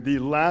The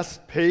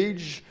last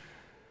page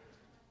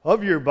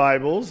of your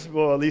Bibles,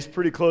 well, at least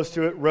pretty close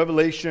to it,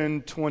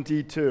 Revelation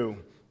 22.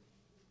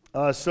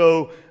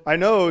 So I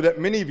know that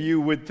many of you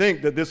would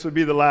think that this would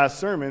be the last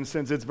sermon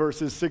since it's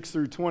verses 6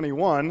 through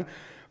 21.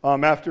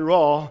 After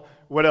all,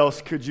 what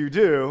else could you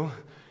do?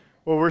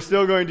 Well, we're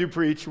still going to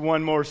preach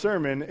one more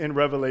sermon in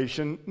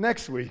Revelation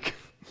next week.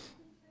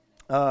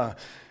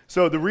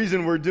 So the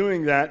reason we're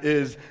doing that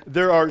is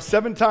there are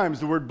 7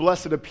 times the word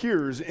blessed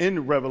appears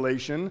in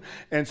Revelation.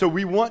 And so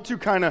we want to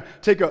kind of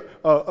take a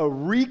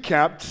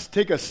recap,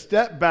 take a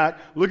step back,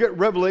 look at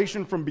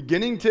Revelation from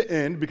beginning to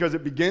end, because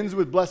it begins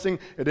with blessing,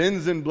 it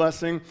ends in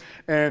blessing,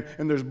 and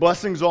there's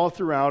blessings all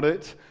throughout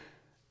it.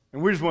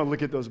 And we just want to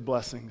look at those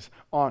blessings,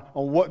 on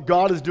what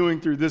God is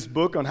doing through this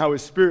book, on how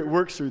His Spirit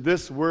works through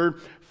this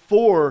word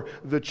for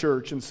the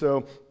church. And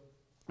so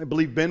I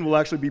believe Ben will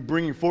actually be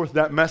bringing forth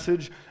that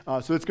message,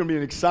 so it's going to be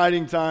an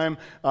exciting time.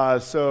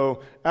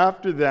 So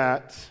after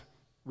that,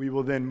 we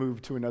will then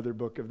move to another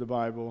book of the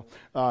Bible.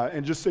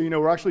 And just so you know,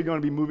 we're actually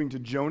going to be moving to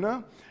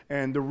Jonah,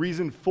 and the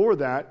reason for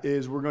that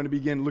is we're going to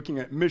begin looking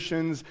at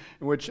missions,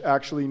 in which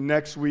actually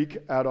next week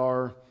at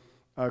our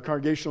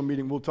congregational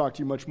meeting, we'll talk to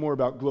you much more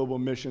about global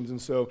missions.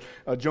 And so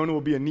Jonah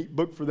will be a neat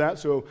book for that.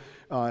 So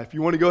if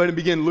you want to go ahead and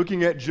begin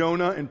looking at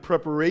Jonah in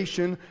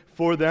preparation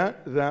for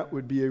that, that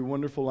would be a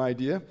wonderful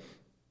idea.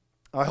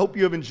 I hope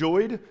you have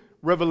enjoyed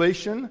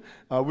Revelation.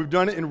 We've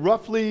done it in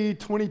roughly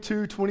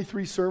 22,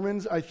 23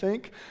 sermons, I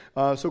think.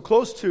 So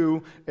close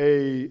to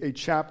a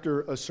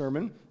chapter a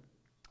sermon.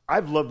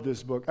 I've loved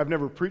this book. I've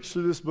never preached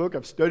through this book.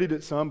 I've studied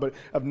it some, but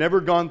I've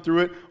never gone through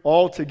it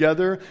all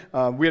together.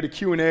 We had a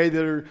Q&A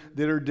the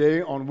other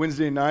day on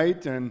Wednesday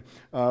night, and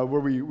where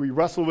we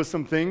wrestled with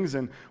some things.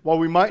 And while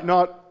we might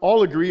not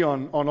all agree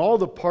on all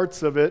the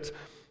parts of it,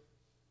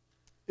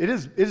 it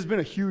has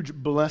been a huge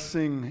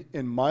blessing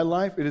in my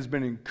life. It has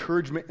been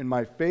encouragement in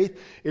my faith.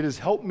 It has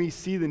helped me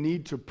see the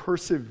need to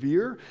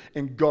persevere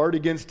and guard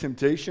against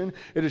temptation.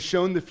 It has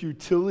shown the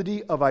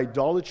futility of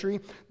idolatry,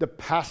 the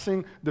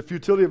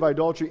futility of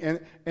idolatry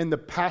and the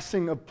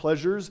passing of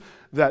pleasures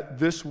that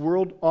this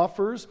world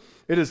offers.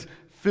 It has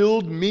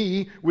filled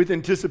me with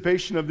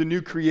anticipation of the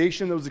new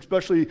creation. That was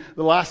especially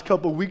the last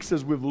couple of weeks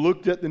as we've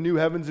looked at the new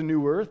heavens and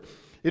new earth.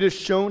 It has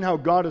shown how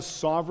God is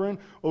sovereign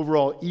over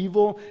all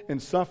evil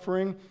and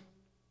suffering.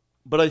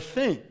 But I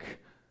think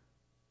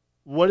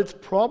what it's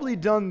probably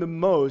done the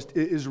most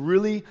is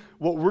really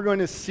what we're going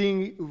to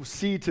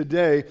see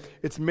today.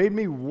 It's made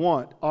me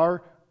want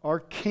our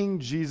King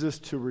Jesus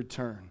to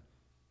return.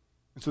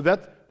 And so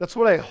that's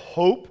what I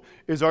hope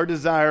is our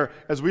desire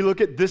as we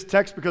look at this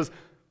text, because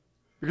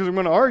we're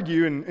going to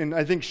argue and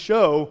I think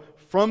show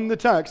from the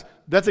text,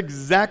 that's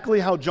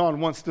exactly how John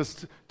wants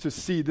us to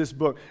see this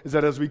book, is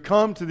that as we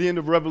come to the end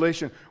of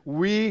Revelation,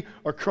 we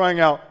are crying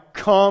out,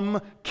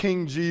 "Come,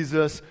 King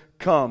Jesus,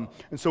 come."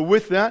 And so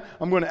with that,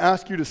 I'm going to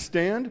ask you to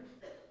stand.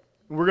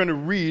 We're going to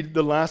read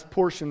the last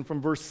portion from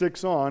verse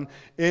 6 on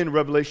in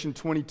Revelation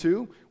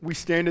 22. We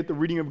stand at the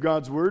reading of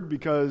God's word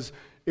because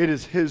it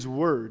is His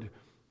word.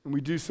 And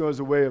we do so as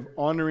a way of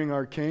honoring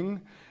our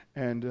King.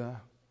 And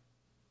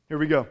here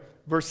we go.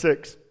 Verse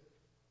 6.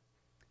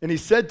 "And He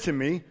said to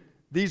me,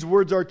 'These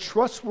words are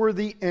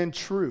trustworthy and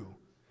true.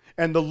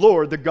 And the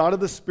Lord, the God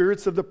of the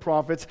spirits of the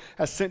prophets,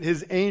 has sent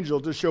His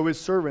angel to show His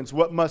servants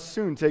what must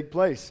soon take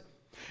place.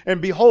 And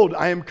behold,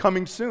 I am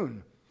coming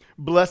soon.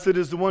 Blessed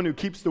is the one who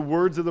keeps the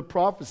words of the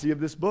prophecy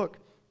of this book.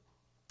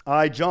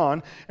 I,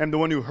 John, am the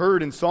one who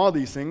heard and saw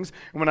these things.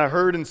 And when I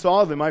heard and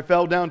saw them, I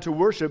fell down to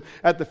worship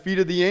at the feet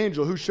of the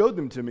angel who showed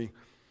them to me.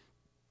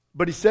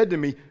 But he said to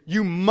me,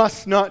 'You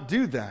must not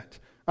do that.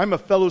 I'm a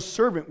fellow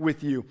servant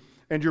with you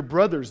and your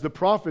brothers, the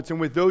prophets, and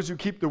with those who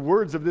keep the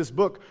words of this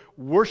book.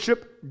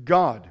 Worship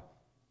God.'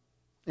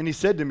 And he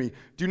said to me,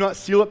 'Do not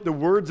seal up the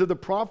words of the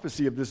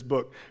prophecy of this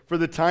book, for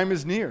the time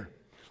is near.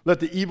 Let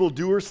the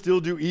evildoer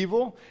still do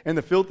evil, and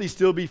the filthy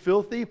still be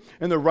filthy,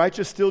 and the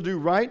righteous still do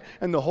right,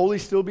 and the holy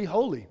still be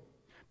holy.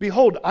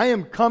 Behold, I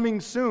am coming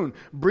soon,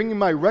 bringing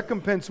my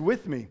recompense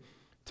with me,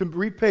 to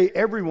repay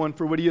everyone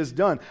for what he has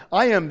done.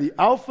 I am the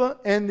Alpha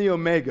and the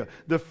Omega,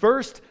 the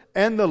first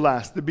and the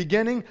last, the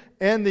beginning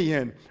and the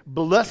end.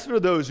 Blessed are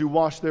those who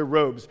wash their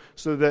robes,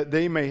 so that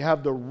they may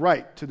have the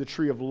right to the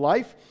tree of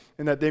life,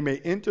 and that they may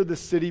enter the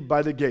city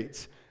by the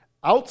gates.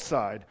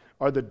 Outside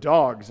are the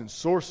dogs and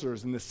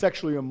sorcerers and the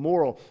sexually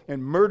immoral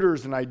and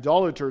murderers and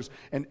idolaters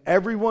and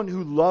everyone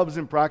who loves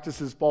and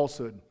practices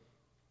falsehood.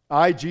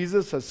 I,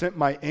 Jesus, have sent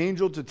my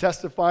angel to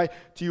testify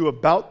to you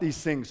about these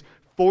things.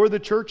 For the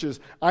churches,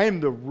 I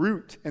am the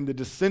root and the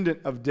descendant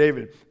of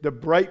David, the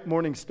bright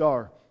morning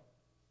star.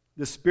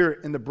 The Spirit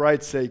and the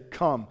bride say,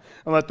 'Come.'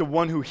 And let the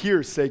one who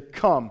hears say,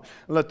 'Come.'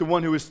 And let the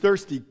one who is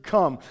thirsty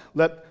come.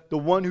 Let the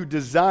one who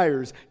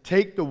desires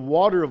take the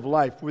water of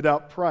life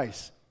without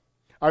price.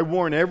 I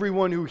warn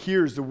everyone who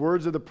hears the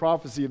words of the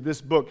prophecy of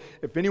this book.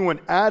 If anyone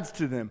adds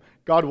to them,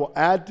 God will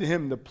add to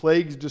him the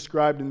plagues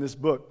described in this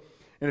book.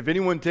 And if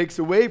anyone takes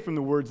away from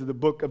the words of the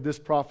book of this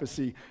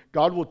prophecy,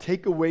 God will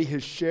take away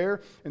his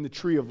share in the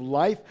tree of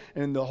life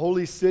and in the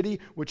holy city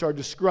which are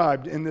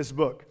described in this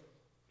book.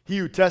 He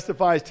who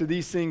testifies to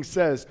these things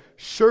says,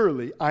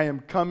 surely I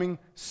am coming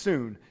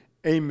soon.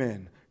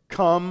 Amen.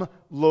 Come,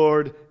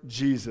 Lord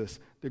Jesus.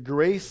 The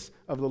grace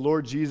of the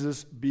Lord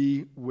Jesus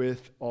be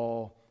with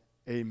all.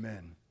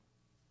 Amen.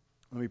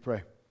 Let me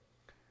pray.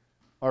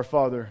 Our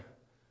Father,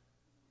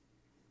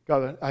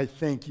 God, I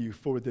thank you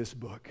for this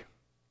book.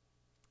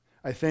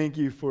 I thank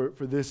you for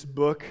this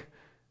book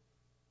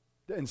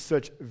that in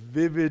such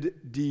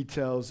vivid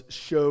details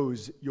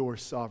shows your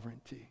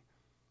sovereignty,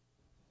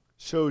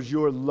 shows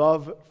your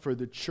love for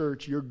the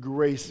church, your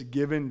grace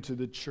given to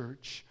the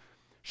church,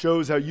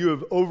 shows how you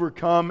have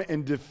overcome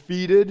and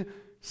defeated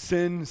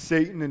sin,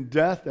 Satan, and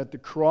death at the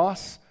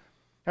cross,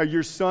 how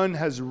your Son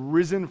has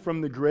risen from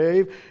the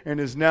grave and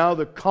is now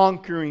the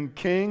conquering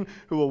King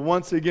who will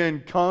once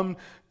again come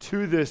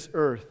to this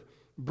earth,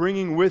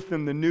 bringing with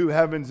him the new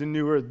heavens and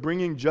new earth,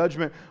 bringing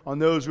judgment on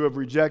those who have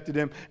rejected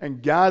him,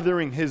 and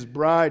gathering his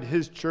bride,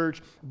 his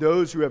church,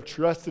 those who have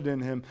trusted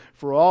in him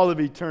for all of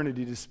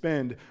eternity to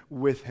spend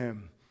with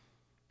him.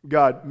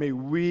 God, may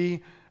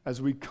we, as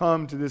we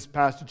come to this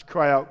passage,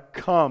 cry out,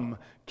 come,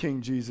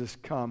 King Jesus,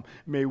 come.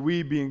 May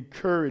we be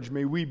encouraged.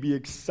 May we be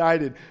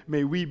excited.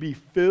 May we be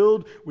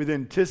filled with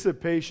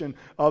anticipation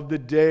of the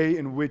day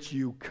in which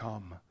you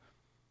come.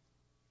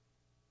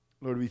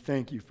 Lord, we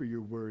thank you for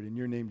your word. In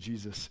your name,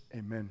 Jesus,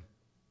 amen.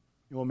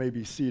 You all may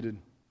be seated.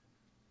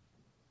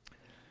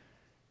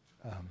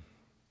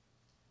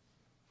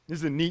 This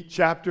is a neat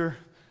chapter.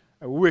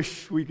 I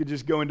wish we could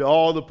just go into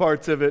all the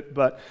parts of it,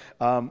 but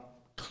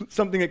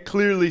something that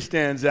clearly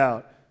stands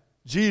out.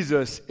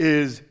 Jesus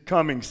is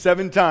coming.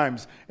 7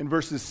 times in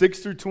verses 6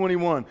 through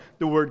 21,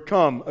 the word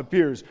come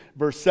appears.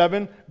 Verse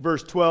 7,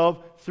 verse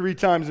 12, 3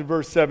 times in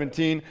verse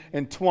 17,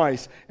 and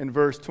twice in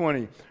verse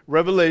 20.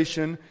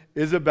 Revelation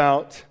is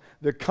about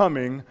the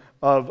coming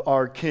of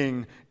our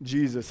King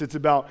Jesus. It's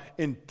about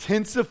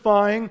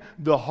intensifying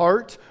the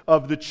heart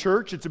of the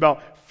church. It's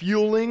about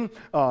fueling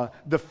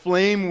the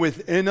flame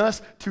within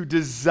us to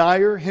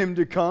desire him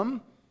to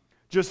come.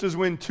 Just as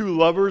when two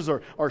lovers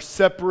are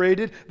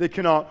separated, they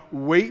cannot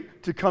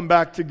wait to come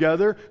back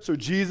together. So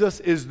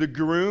Jesus is the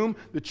groom,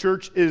 the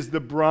church is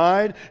the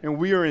bride, and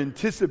we are in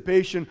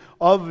anticipation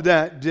of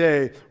that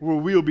day where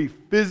we will be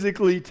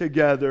physically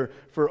together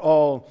for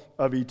all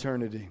of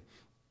eternity.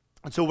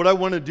 And so what I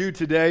want to do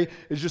today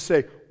is just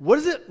say, what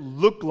does it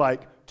look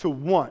like to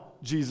want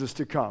Jesus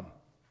to come?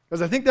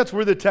 Because I think that's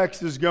where the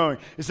text is going.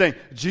 It's saying,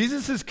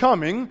 Jesus is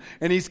coming,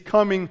 and he's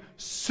coming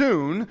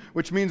soon,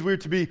 which means we're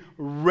to be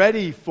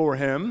ready for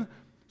him.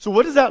 So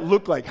what does that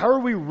look like? How are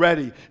we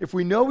ready? If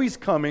we know he's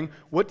coming,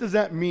 what does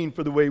that mean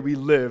for the way we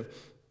live?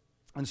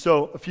 And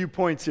so, a few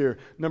points here.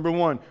 Number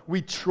 1,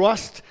 we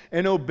trust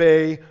and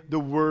obey the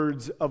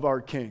words of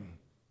our King.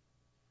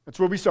 That's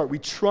where we start. We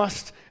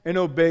trust and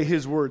obey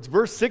his words.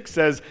 Verse 6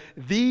 says,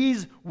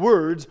 these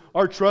words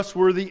are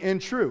trustworthy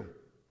and true.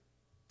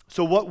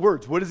 So what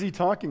words? What is he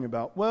talking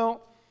about?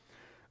 Well,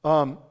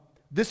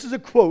 this is a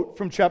quote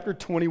from chapter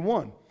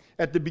 21.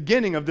 At the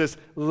beginning of this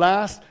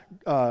last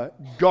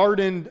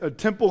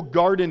temple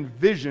garden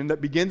vision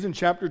that begins in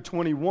chapter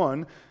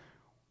 21,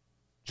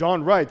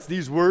 John writes,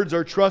 these words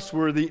are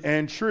trustworthy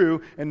and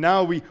true, and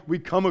now we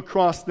come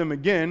across them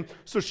again.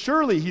 So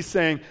surely he's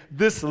saying,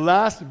 this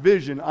last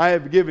vision I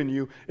have given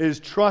you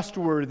is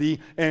trustworthy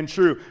and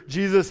true.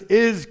 Jesus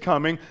is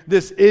coming.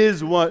 This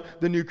is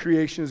what the new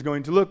creation is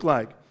going to look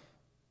like.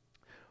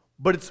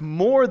 But it's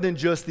more than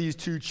just these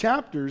 2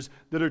 chapters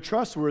that are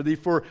trustworthy,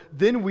 for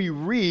then we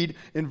read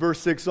in verse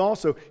 6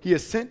 also, he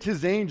has sent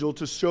his angel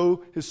to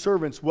show his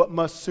servants what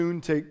must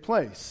soon take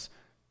place.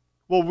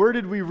 Well, where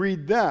did we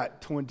read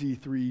that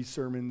 23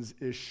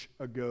 sermons-ish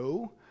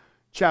ago?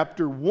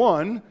 Chapter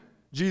 1,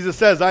 Jesus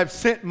says, I've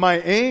sent my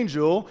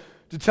angel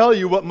to tell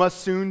you what must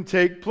soon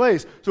take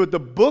place. So at the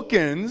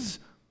bookends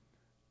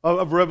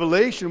of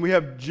Revelation, we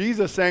have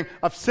Jesus saying,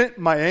 I've sent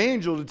my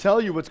angel to tell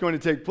you what's going to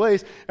take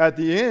place. At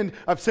the end,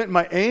 I've sent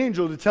my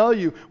angel to tell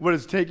you what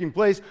is taking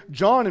place.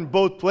 John in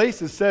both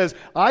places says,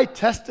 I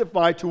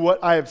testify to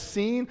what I have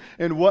seen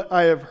and what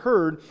I have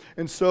heard.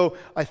 And so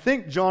I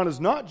think John is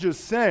not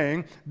just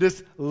saying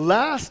this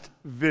last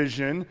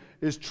vision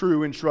is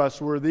true and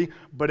trustworthy,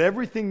 but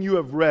everything you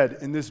have read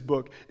in this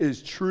book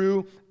is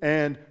true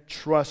and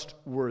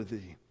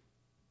trustworthy.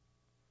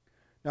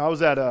 Now, I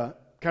was at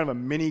kind of a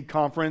mini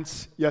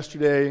conference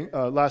yesterday,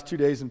 last 2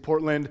 days in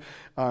Portland.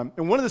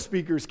 And one of the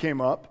speakers came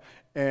up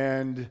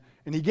and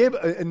he gave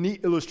a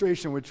neat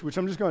illustration, which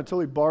I'm just going to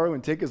totally borrow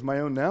and take as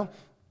my own now.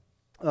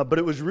 But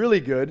it was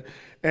really good.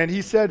 And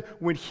he said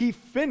when he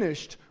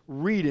finished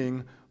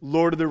reading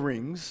Lord of the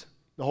Rings,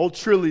 the whole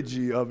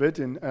trilogy of it,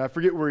 and I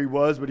forget where he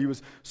was, but he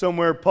was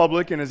somewhere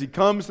public, and as he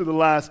comes to the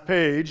last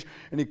page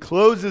and he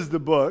closes the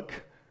book,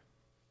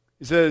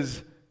 he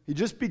says he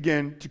just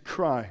began to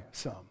cry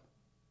some.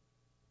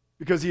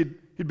 Because he'd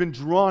been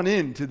drawn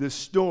into this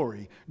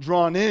story,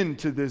 drawn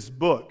into this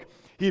book.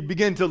 He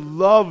began to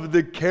love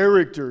the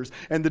characters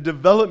and the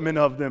development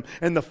of them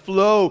and the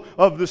flow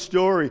of the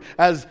story.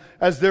 As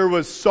there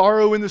was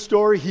sorrow in the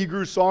story, he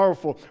grew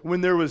sorrowful. When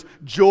there was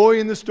joy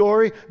in the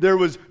story, there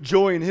was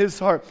joy in his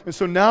heart. And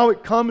so now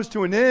it comes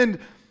to an end,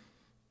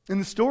 And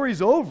the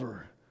story's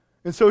over.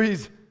 And so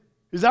he's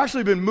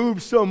actually been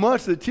moved so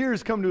much that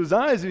tears come to his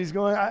eyes, and he's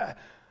going, I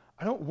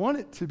don't want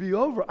it to be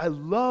over. I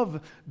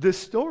love this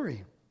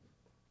story.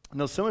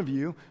 Now, some of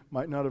you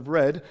might not have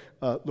read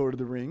Lord of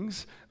the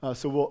Rings,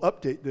 so we'll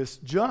update this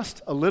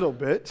just a little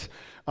bit.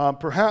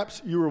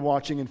 Perhaps you were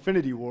watching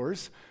Infinity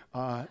Wars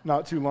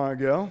not too long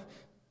ago,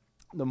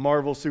 the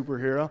Marvel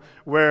superhero,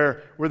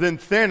 where then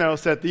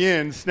Thanos at the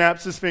end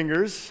snaps his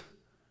fingers,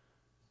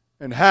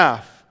 and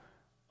half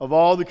of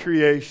all the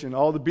creation,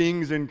 all the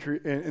beings in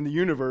the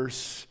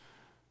universe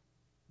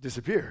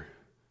disappear,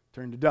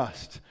 turn to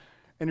dust.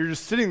 And you're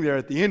just sitting there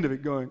at the end of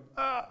it going,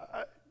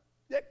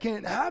 that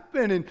can't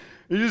happen. And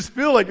you just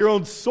feel like your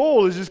own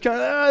soul is just kind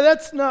of,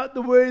 that's not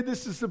the way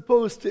this is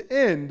supposed to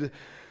end.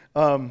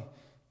 But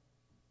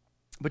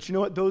you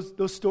know what?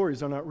 Those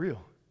stories are not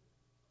real.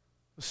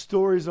 The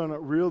stories are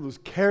not real. Those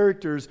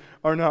characters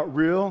are not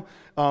real.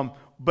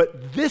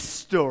 But this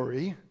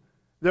story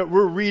that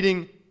we're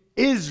reading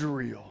is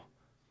real.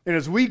 And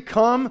as we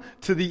come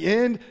to the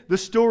end, the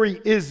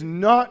story is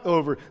not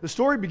over. The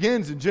story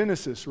begins in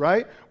Genesis,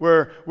 right?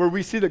 Where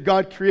we see that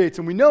God creates.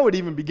 And we know it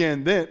even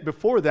began then,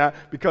 before that,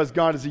 because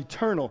God is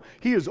eternal.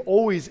 He has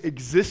always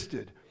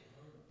existed.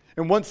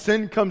 And once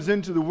sin comes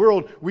into the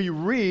world, we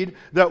read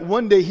that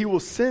one day He will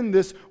send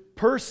this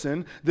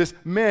person, this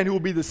man who will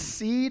be the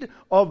seed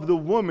of the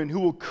woman, who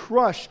will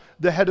crush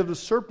the head of the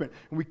serpent.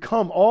 And we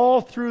come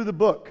all through the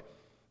book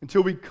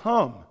until we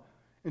come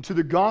into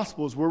the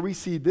Gospels, where we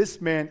see this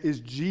man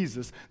is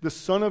Jesus, the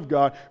Son of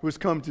God, who has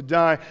come to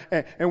die.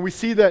 And we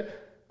see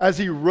that as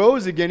He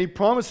rose again, He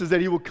promises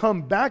that He will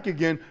come back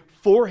again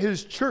for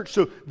His church.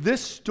 So this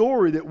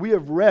story that we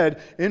have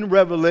read in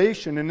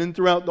Revelation and in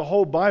throughout the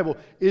whole Bible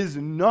is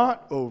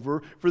not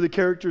over, for the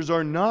characters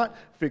are not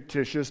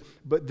fictitious,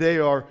 but they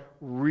are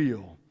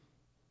real.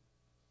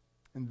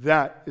 And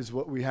that is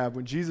what we have.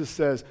 When Jesus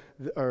says,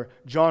 or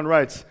John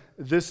writes,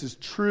 this is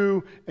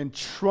true and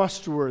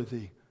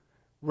trustworthy.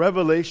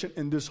 Revelation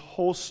and this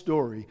whole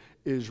story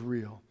is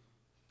real.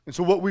 And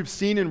so what we've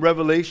seen in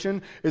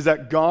Revelation is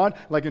that God,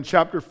 like in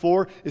chapter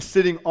 4, is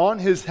sitting on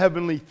His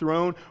heavenly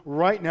throne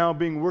right now,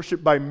 being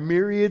worshiped by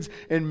myriads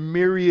and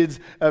myriads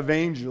of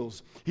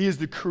angels. He is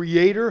the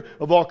creator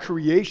of all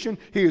creation.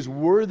 He is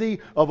worthy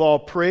of all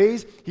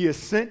praise. He has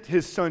sent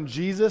His Son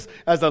Jesus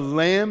as a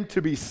lamb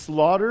to be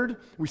slaughtered.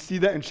 We see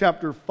that in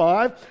chapter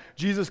 5.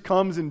 Jesus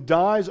comes and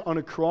dies on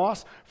a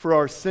cross for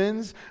our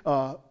sins,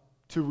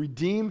 to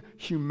redeem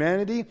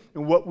humanity.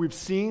 And what we've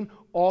seen,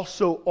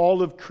 also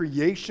all of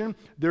creation,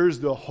 there's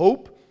the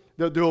hope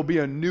that there will be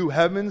a new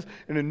heavens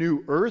and a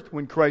new earth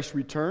when Christ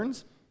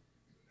returns.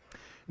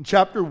 In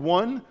chapter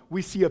 1,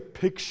 we see a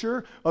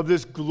picture of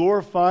this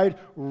glorified,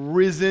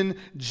 risen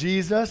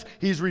Jesus.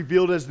 He's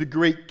revealed as the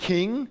great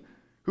King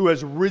who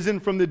has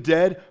risen from the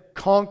dead,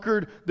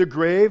 conquered the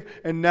grave,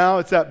 and now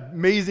it's that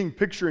amazing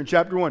picture in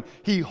chapter 1.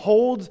 He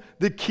holds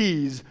the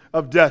keys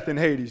of death and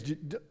Hades.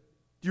 Do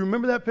you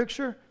remember that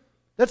picture?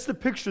 That's the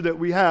picture that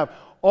we have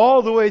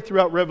all the way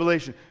throughout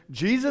Revelation.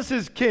 Jesus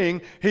is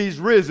King, He's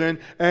risen,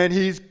 and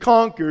He's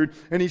conquered,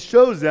 and He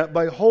shows that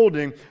by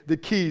holding the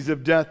keys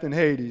of death and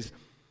Hades.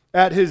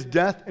 At His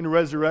death and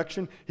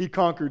resurrection, He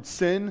conquered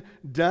sin,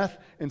 death,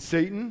 and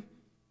Satan.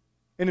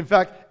 And in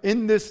fact,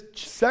 in this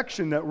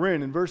section that we're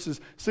in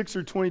verses 6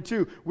 through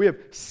 22, we have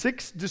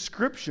 6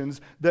 descriptions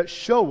that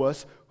show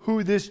us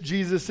who this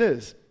Jesus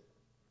is.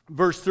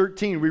 Verse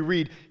 13, we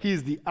read, He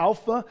is the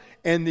Alpha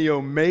and the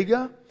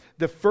Omega,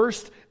 the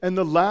first and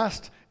the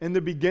last, and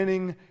the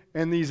beginning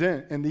and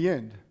the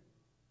end.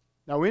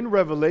 Now in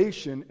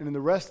Revelation and in the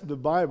rest of the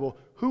Bible,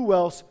 who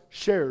else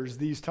shares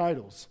these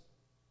titles?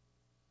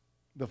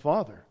 The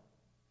Father.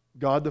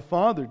 God the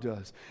Father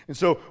does. And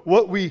so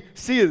what we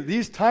see is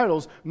these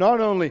titles not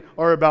only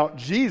are about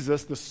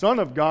Jesus, the Son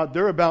of God,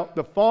 they're about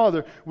the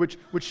Father, which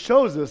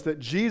shows us that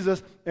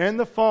Jesus and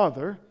the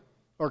Father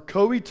are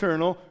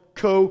co-eternal,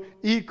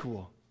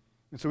 co-equal.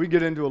 And so we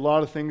get into a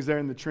lot of things there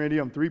in the Trinity.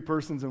 3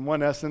 persons in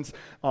one essence.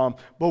 But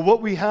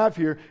what we have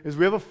here is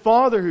we have a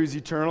Father who's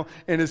eternal,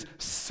 and His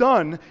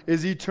Son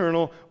is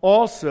eternal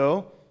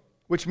also,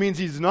 which means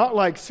He's not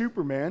like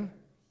Superman,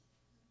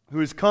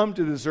 who has come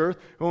to this earth,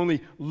 who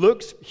only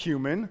looks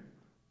human,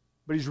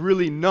 but He's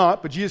really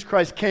not. But Jesus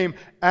Christ came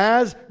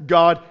as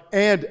God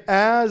and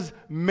as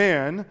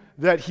man,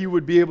 that He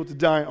would be able to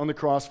die on the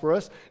cross for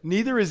us.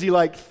 Neither is He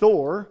like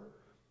Thor,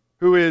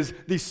 who is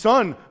the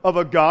son of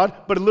a god,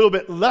 but a little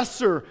bit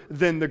lesser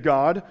than the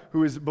God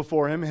who is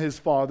before Him, His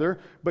Father.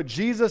 But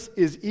Jesus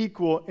is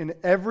equal in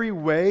every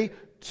way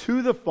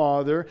to the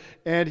Father,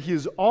 and He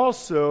is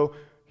also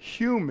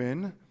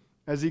human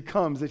as He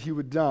comes, that He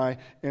would die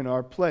in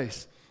our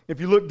place. If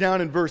you look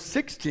down in verse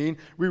 16,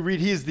 we read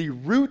He is the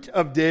root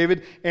of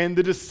David and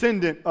the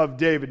descendant of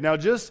David. Now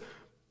do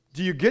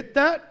you get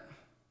that?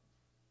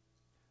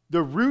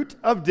 The root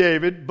of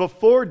David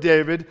before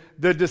David,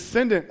 the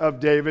descendant of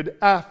David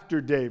after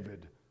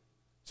David.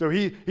 So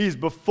he's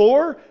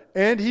before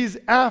and He's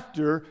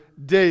after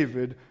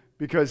David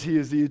because He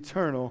is the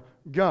eternal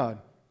God.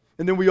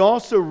 And then we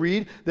also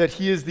read that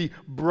he is the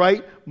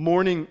bright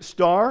morning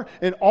star.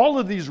 And all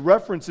of these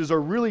references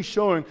are really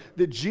showing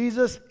that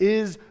Jesus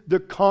is the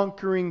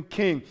conquering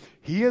king.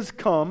 He has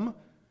come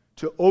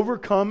to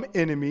overcome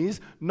enemies,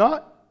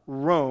 not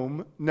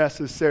Rome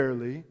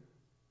necessarily,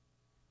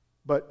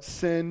 but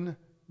sin,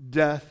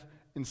 death,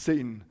 and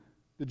Satan.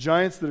 The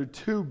giants that are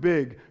too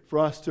big for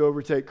us to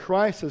overtake.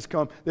 Christ has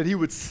come that he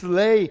would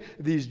slay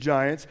these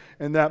giants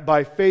and that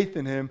by faith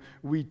in him,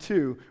 we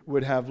too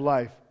would have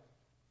life.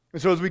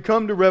 And so as we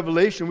come to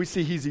Revelation, we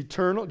see he's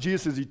eternal.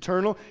 Jesus is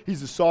eternal.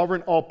 He's the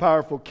sovereign,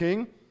 all-powerful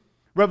king.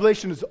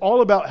 Revelation is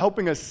all about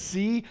helping us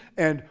see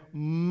and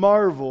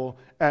marvel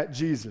at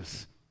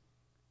Jesus.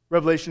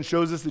 Revelation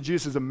shows us that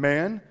Jesus is a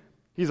man.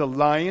 He's a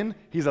lion.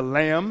 He's a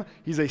lamb.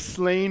 He's a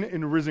slain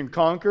and risen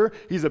conqueror.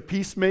 He's a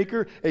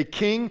peacemaker, a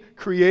king,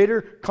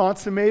 creator,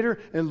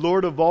 consummator, and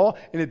Lord of all.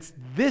 And it's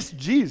this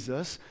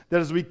Jesus that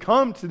as we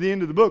come to the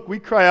end of the book, we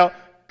cry out,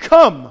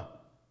 "Come!"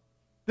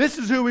 This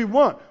is who we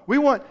want. We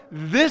want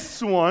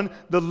this one,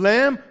 the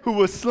Lamb who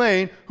was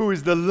slain, who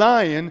is the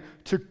Lion,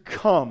 to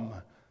come.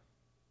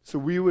 So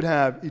we would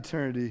have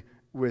eternity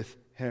with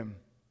him.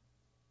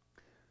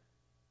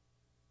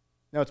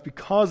 Now it's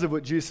because of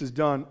what Jesus has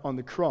done on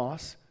the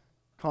cross,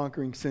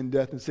 conquering sin,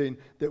 death, and Satan,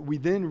 that we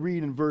then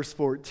read in verse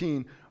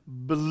 14,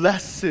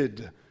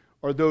 "Blessed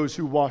are those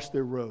who wash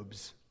their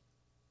robes."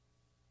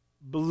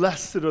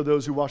 Blessed are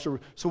those who wash their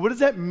robes. So what does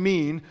that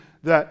mean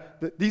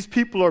that these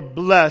people are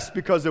blessed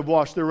because they've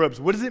washed their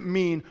robes? What does it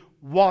mean,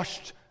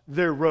 washed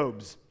their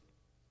robes?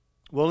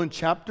 Well, in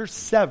chapter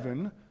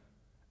 7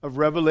 of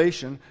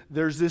Revelation,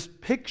 there's this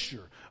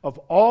picture of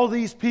all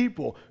these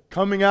people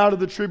coming out of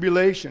the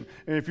tribulation.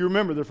 And if you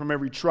remember, they're from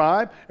every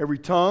tribe, every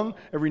tongue,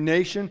 every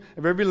nation,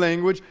 of every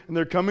language, and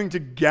they're coming to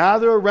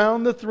gather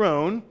around the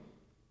throne.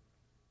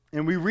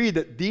 And we read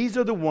that these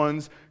are the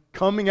ones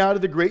coming out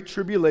of the great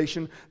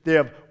tribulation. They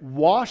have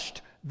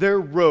washed their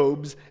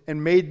robes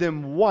and made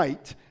them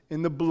white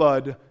in the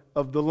blood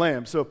of the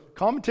Lamb. So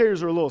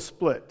commentators are a little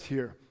split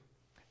here.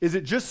 Is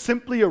it just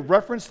simply a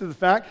reference to the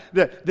fact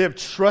that they have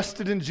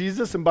trusted in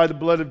Jesus and by the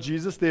blood of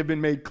Jesus they have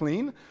been made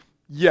clean?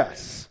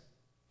 Yes.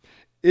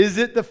 Is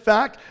it the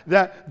fact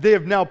that they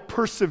have now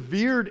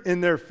persevered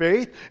in their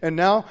faith and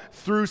now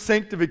through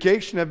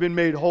sanctification have been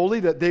made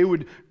holy, that they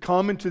would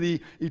come into the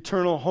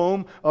eternal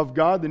home of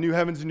God, the new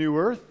heavens and new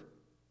earth?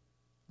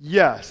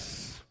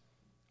 Yes.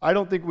 I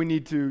don't think we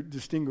need to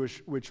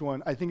distinguish which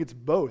one. I think it's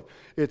both.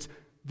 It's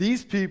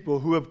these people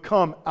who have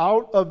come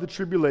out of the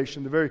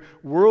tribulation, the very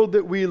world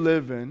that we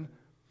live in,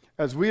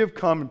 as we have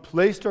come and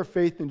placed our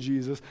faith in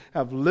Jesus,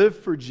 have lived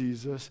for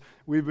Jesus,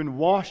 we've been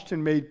washed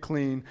and made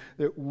clean,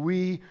 that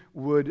we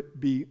would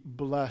be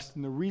blessed.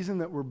 And the reason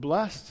that we're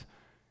blessed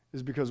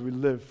is because we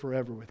live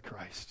forever with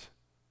Christ.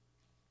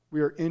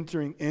 We are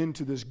entering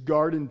into this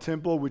garden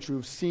temple, which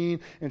we've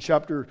seen in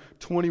chapter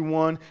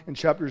 21 and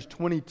chapters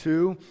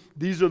 22.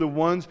 These are the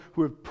ones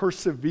who have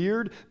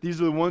persevered.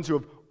 These are the ones who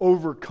have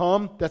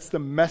overcome. That's the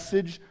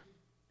message.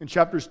 In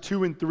chapters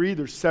 2 and 3,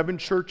 there's 7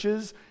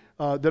 churches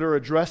that are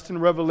addressed in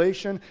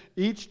Revelation.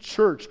 Each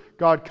church,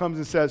 God comes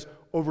and says,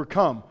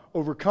 overcome,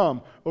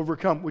 overcome,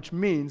 overcome, which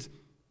means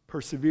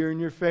persevere in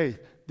your faith.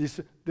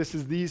 This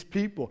is these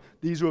people,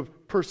 these who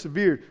have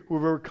persevered, who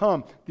have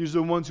overcome. These are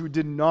the ones who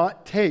did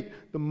not take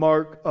the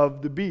mark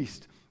of the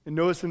beast. And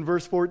notice in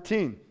verse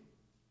 14,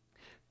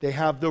 they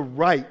have the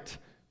right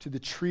to the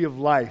tree of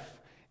life,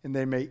 and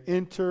they may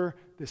enter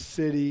the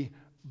city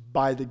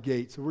by the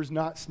gate. So we're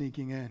not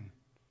sneaking in.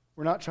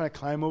 We're not trying to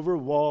climb over a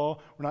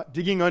wall. We're not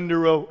digging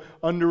under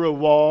a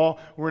wall.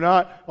 We're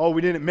not,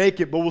 we didn't make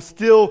it, but we'll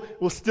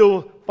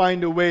still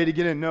find a way to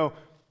get in. No,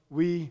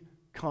 we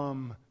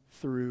come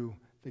through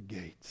the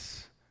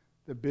gates.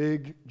 The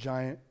big,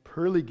 giant,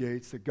 pearly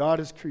gates that God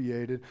has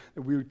created,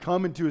 that we would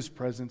come into his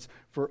presence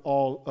for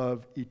all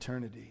of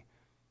eternity.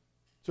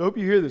 So I hope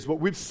you hear this. What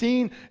we've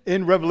seen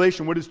in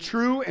Revelation, what is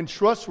true and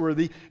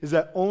trustworthy, is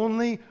that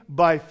only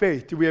by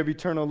faith do we have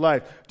eternal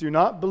life. Do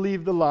not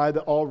believe the lie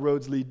that all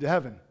roads lead to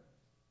heaven.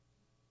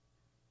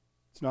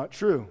 It's not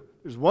true.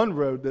 There's one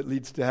road that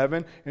leads to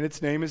heaven, and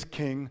its name is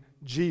King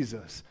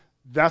Jesus.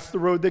 That's the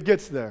road that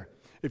gets there.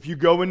 If you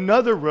go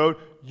another road,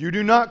 you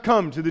do not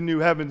come to the new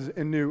heavens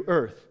and new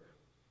earth.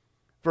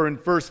 For in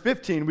verse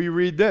 15, we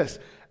read this,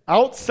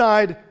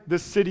 outside the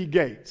city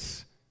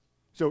gates.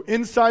 So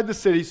inside the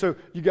city, so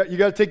you got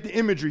to take the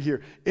imagery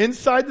here.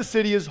 Inside the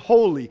city is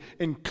holy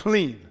and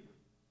clean.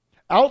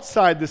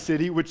 Outside the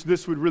city, which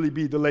this would really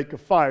be the lake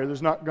of fire,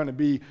 there's not going to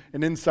be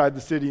an inside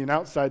the city and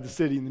outside the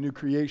city in the new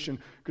creation,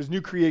 because new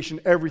creation,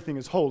 everything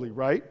is holy,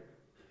 right?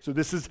 So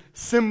this is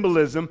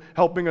symbolism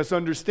helping us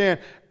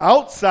understand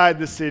outside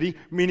the city,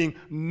 meaning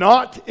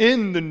not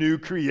in the new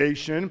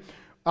creation.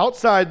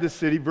 Outside the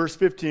city, verse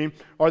 15,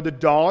 are the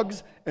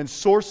dogs and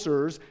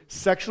sorcerers,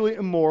 sexually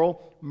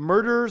immoral,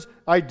 murderers,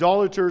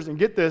 idolaters, and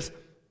get this,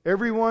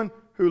 everyone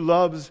who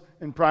loves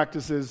and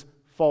practices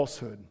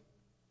falsehood.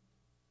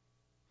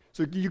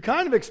 So you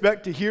kind of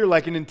expect to hear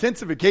like an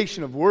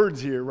intensification of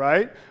words here,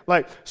 right?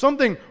 Like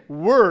something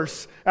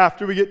worse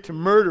after we get to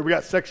murder. We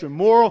got sexually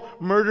immoral,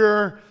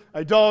 murderer,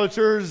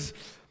 idolaters,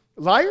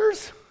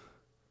 liars?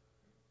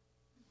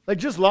 Like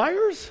just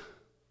liars?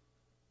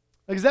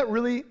 Like is that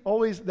really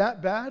always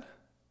that bad?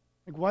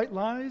 Like white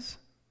lies?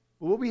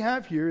 Well, what we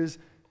have here is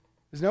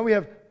now we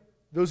have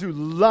those who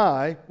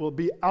lie will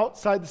be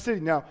outside the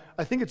city. Now,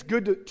 I think it's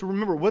good to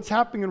remember what's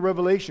happening in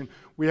Revelation.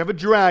 We have a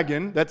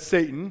dragon, that's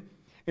Satan,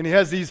 and he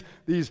has these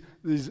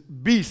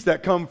beasts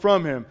that come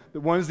from him.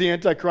 One is the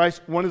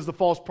Antichrist, one is the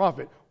false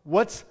prophet.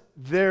 What's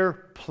their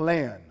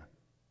plan?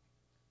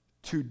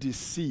 To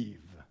deceive.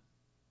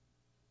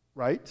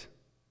 Right?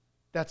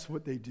 That's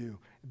what they do.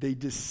 They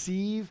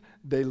deceive,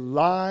 they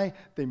lie,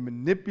 they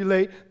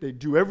manipulate, they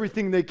do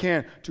everything they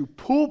can to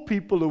pull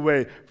people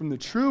away from the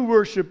true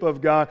worship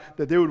of God,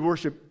 that they would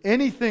worship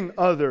anything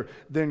other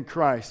than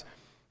Christ.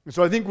 And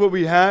so I think what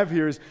we have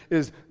here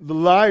is the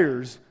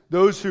liars,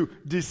 those who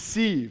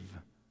deceive,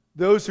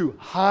 those who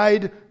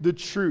hide the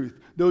truth,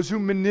 those who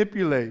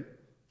manipulate,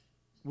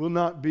 will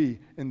not be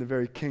in the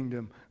very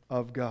kingdom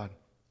of God.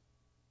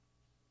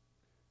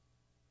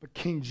 But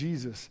King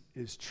Jesus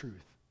is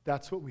truth.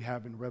 That's what we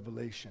have in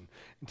Revelation.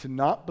 And to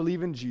not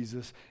believe in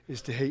Jesus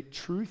is to hate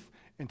truth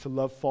and to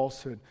love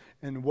falsehood.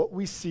 And what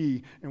we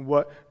see and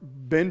what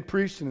Ben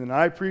preached and then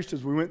I preached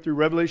as we went through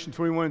Revelation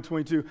 21 and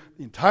 22,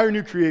 the entire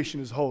new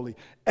creation is holy.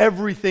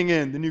 Everything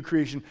in the new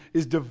creation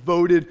is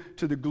devoted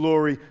to the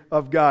glory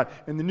of God.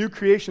 In the new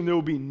creation, there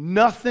will be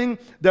nothing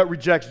that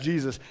rejects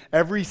Jesus.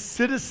 Every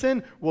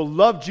citizen will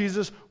love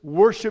Jesus,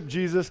 worship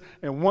Jesus,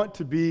 and want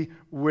to be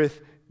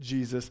with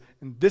Jesus.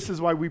 And this is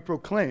why we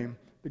proclaim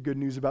the good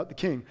news about the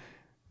King.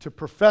 To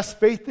profess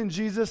faith in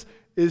Jesus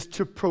is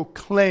to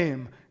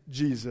proclaim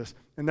Jesus.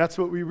 And that's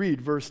what we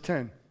read, verse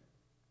 10.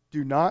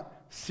 Do not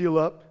seal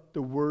up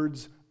the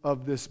words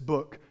of this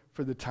book,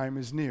 for the time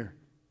is near.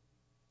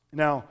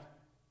 Now,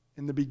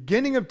 in the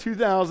beginning of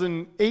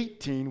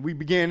 2018, we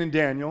began in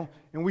Daniel,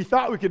 and we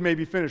thought we could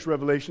maybe finish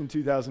Revelation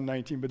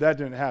 2019, but that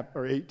didn't happen,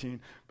 or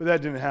 18, but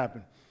that didn't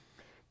happen.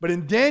 But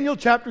in Daniel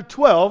chapter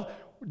 12,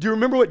 do you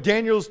remember what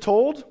Daniel's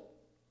told?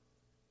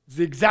 It's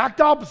the exact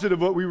opposite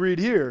of what we read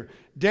here.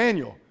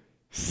 Daniel,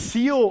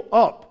 seal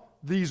up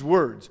these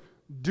words.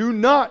 Do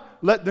not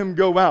let them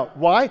go out.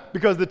 Why?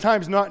 Because the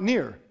time's not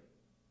near.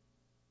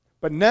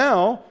 But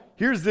now,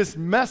 here's this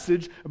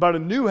message about a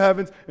new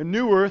heavens, a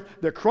new earth,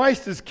 that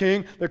Christ is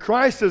king, that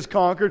Christ has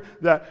conquered,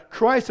 that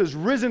Christ has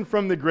risen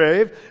from the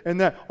grave,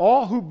 and that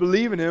all who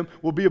believe in him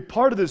will be a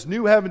part of this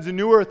new heavens and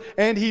new earth,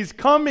 and he's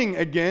coming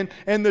again,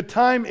 and the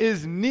time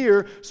is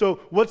near. So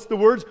what's the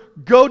words?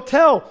 Go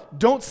tell.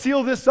 Don't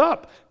seal this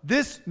up.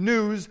 This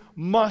news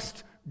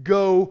must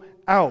go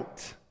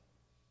out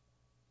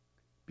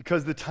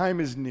because the time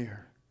is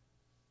near.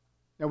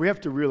 Now we have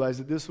to realize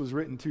that this was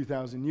written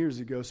 2,000 years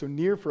ago, so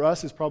near for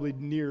us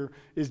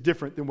is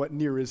different than what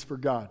near is for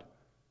God.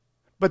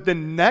 But the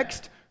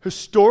next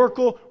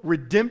historical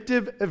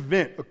redemptive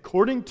event,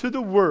 according to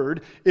the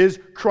Word, is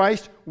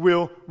Christ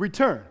will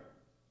return.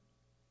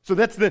 So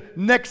that's the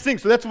next thing.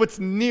 So that's what's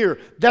near.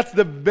 That's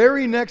the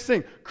very next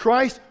thing.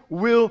 Christ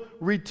will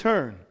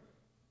return.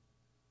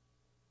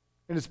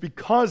 And it's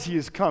because he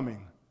is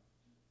coming.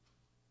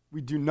 We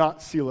do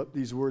not seal up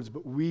these words,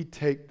 but we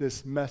take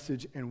this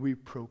message and we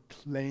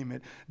proclaim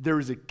it. There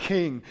is a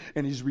king,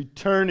 and he's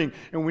returning,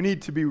 and we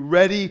need to be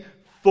ready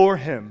for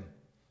him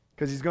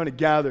because he's going to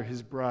gather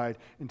his bride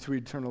into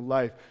eternal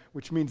life,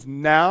 which means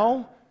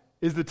now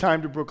is the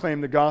time to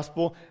proclaim the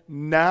gospel.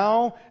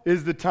 Now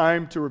is the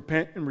time to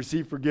repent and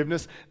receive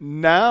forgiveness.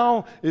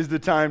 Now is the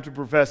time to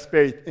profess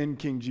faith in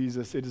King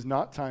Jesus. It is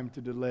not time to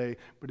delay,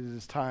 but it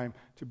is time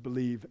to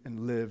believe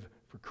and live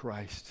for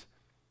Christ.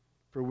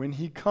 For when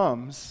he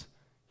comes,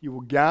 he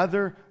will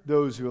gather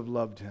those who have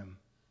loved him,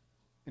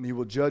 and he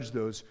will judge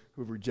those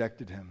who have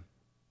rejected him.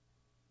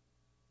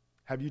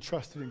 Have you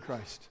trusted in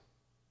Christ?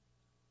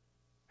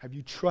 Have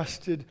you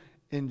trusted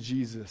in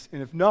Jesus?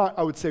 And if not,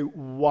 I would say,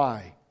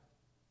 why?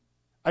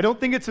 I don't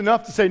think it's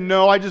enough to say,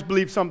 no, I just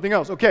believe something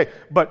else. Okay,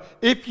 but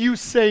if you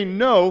say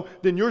no,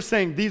 then you're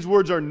saying these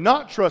words are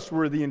not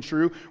trustworthy and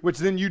true, which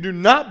then you do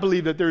not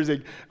believe that there is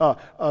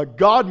a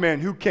God-man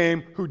who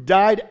came, who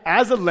died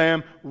as a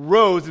lamb,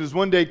 rose, and is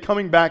one day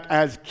coming back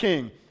as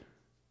king.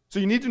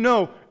 So you need to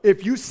know,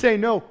 if you say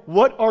no,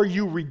 what are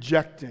you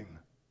rejecting?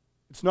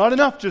 It's not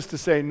enough just to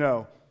say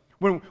no.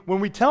 When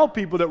we tell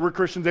people that we're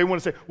Christians, they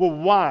want to say, well,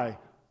 why?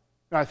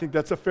 And I think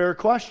that's a fair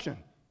question.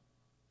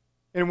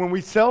 And when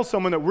we tell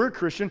someone that we're a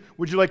Christian,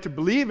 would you like to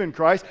believe in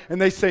Christ? And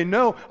they say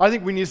no, I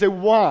think we need to say,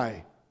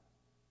 why?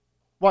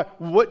 Why?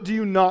 What do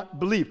you not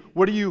believe?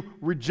 What are you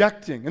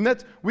rejecting?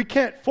 And we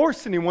can't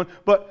force anyone,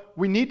 but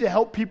we need to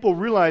help people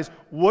realize,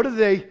 what are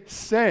they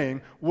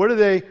saying? What are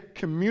they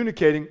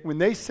communicating? When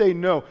they say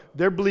no,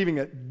 they're believing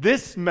that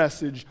this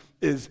message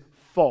is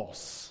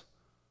false.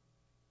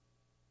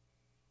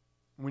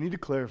 We need to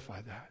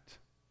clarify that.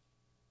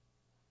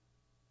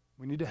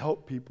 We need to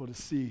help people to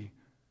see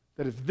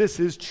that if this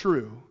is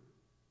true,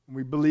 and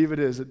we believe it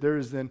is, that there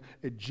is then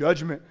a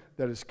judgment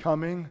that is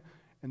coming,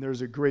 and there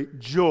is a great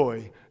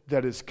joy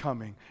that is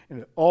coming. And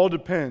it all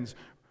depends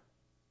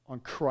on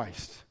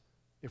Christ,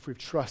 if we've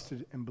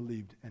trusted and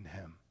believed in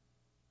him.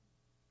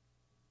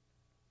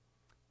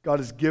 God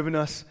has given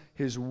us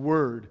His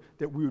word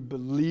that we would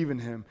believe in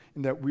Him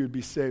and that we would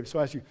be saved. So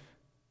I ask you,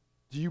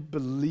 do you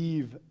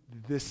believe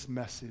this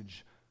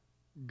message,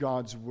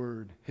 God's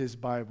word, His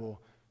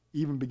Bible,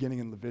 even beginning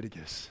in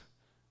Leviticus,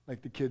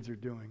 like the kids are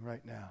doing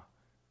right now?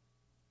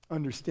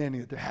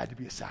 Understanding that there had to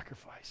be a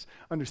sacrifice.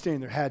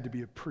 Understanding there had to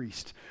be a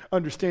priest.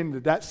 Understanding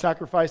that that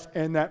sacrifice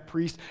and that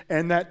priest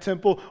and that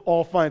temple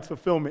all finds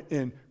fulfillment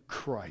in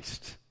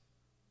Christ.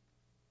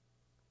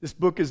 This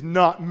book is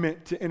not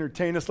meant to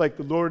entertain us like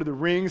the Lord of the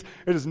Rings.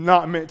 It is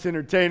not meant to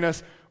entertain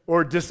us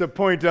or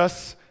disappoint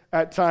us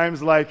at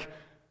times like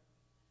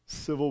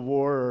Civil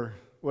War or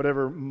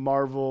whatever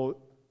Marvel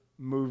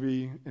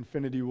movie,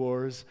 Infinity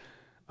Wars.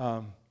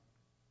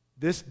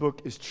 This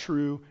book is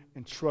true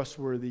and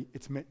trustworthy.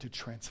 It's meant to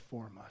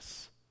transform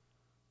us.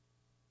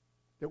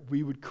 That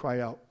we would cry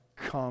out,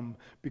 come,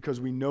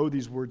 because we know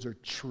these words are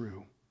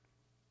true.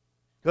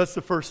 That's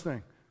the first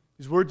thing.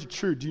 These words are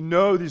true. Do you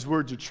know these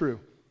words are true?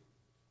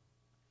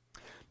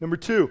 Number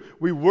 2,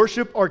 we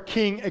worship our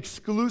King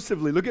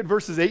exclusively. Look at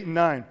verses 8 and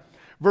 9.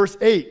 Verse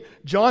 8,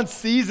 John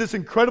sees this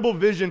incredible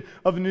vision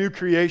of a new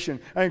creation.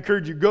 I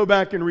encourage you, go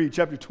back and read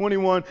chapter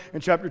 21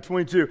 and chapter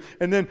 22.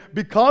 And then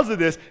because of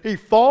this, he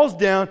falls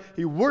down,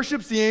 he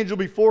worships the angel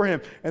before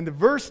him. And the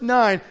verse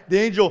 9, the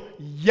angel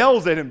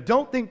yells at him.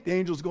 Don't think the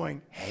angel's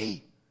going,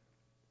 hey,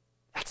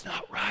 that's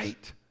not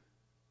right.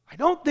 I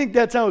don't think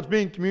that's how it's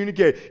being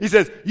communicated. He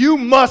says, you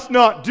must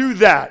not do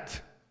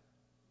that.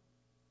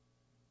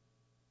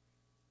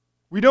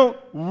 We don't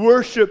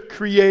worship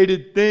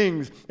created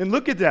things. And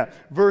look at that.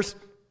 Verse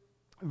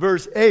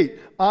 8,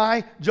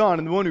 I, John,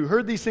 am the one who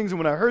heard these things, and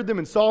when I heard them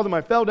and saw them,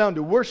 I fell down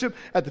to worship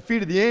at the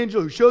feet of the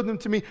angel who showed them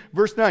to me.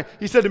 Verse 9,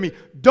 he said to me,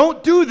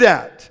 don't do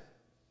that.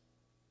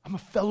 I'm a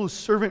fellow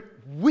servant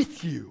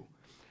with you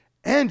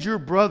and your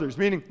brothers.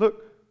 Meaning,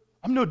 look,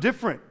 I'm no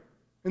different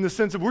in the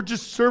sense of we're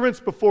just servants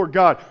before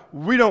God.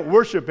 We don't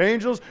worship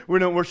angels. We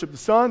don't worship the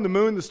sun, the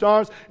moon, the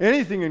stars,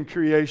 anything in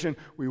creation.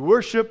 We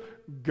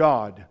worship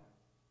God.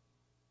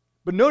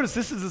 But notice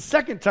this is the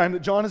second time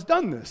that John has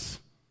done this.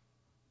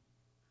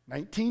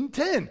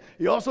 19:10.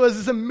 He also has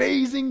this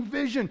amazing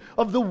vision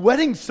of the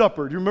wedding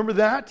supper. Do you remember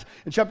that?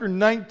 In chapter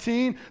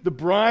 19, the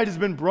bride has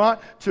been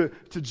brought to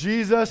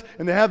Jesus,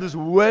 and they have this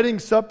wedding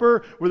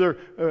supper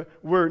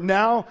where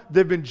now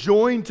they've been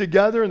joined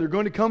together, and they're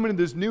going to come into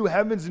this new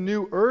heavens and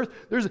new earth.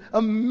 There's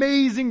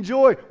amazing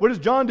joy. What does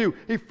John do?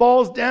 He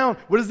falls down.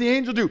 What does the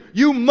angel do?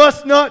 You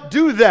must not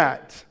do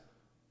that.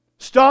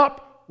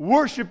 Stop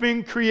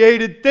worshiping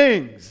created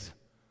things.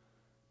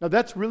 Now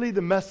that's really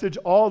the message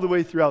all the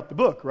way throughout the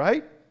book,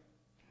 right?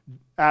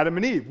 Adam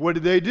and Eve, what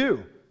did they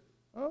do?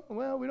 Oh,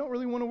 well, we don't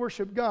really want to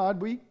worship God.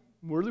 We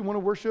really want to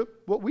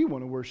worship what we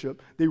want to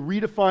worship. They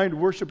redefined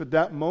worship at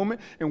that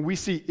moment, and we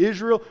see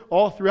Israel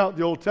all throughout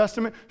the Old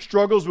Testament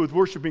struggles with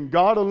worshiping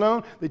God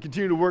alone. They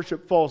continue to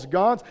worship false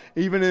gods.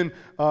 Even in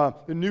the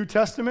New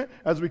Testament,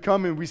 as we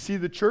come and we see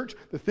the church,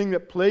 the thing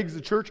that plagues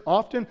the church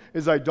often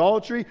is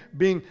idolatry,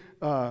 being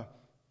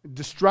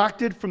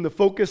distracted from the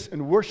focus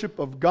and worship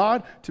of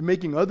God to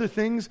making other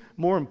things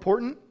more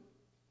important.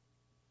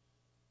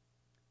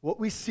 What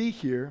we see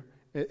here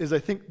is I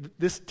think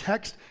this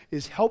text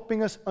is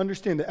helping us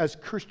understand that as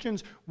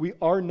Christians, we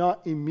are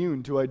not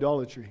immune to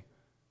idolatry.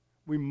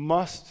 We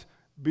must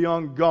be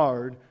on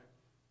guard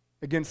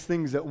against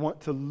things that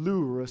want to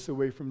lure us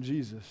away from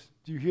Jesus.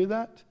 Do you hear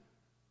that?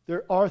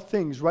 There are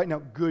things right now,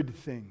 good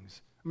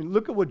things. I mean,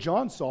 look at what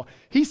John saw.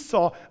 He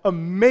saw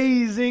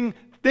amazing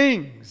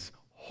things,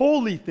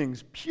 holy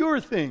things, pure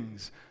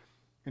things,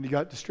 and he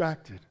got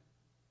distracted.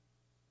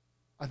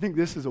 I think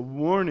this is a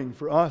warning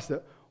for us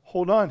that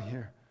hold on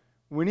here.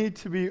 We need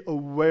to be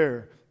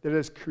aware that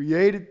as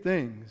created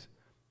things,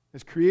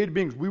 as created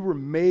beings, we were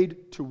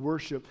made to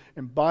worship.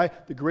 And by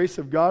the grace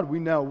of God, we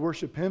now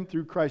worship Him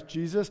through Christ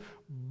Jesus.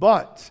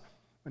 But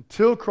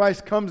until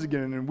Christ comes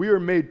again and we are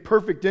made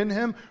perfect in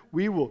Him,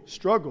 we will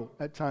struggle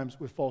at times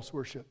with false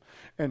worship.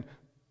 And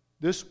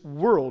this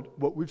world,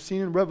 what we've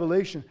seen in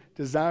Revelation,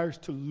 desires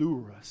to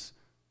lure us.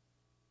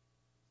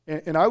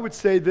 And I would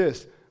say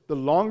this, the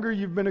longer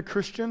you've been a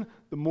Christian,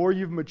 the more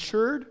you've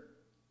matured,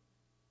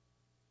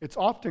 it's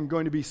often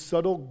going to be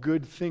subtle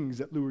good things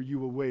that lure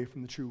you away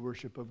from the true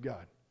worship of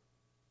God.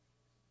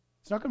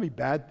 It's not going to be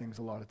bad things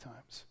a lot of times.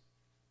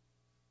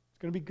 It's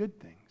going to be good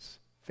things,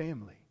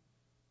 family,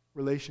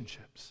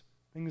 relationships,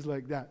 things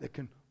like that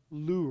can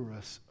lure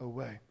us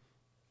away.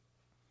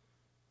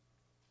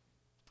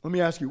 Let me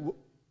ask you,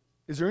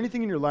 is there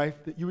anything in your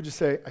life that you would just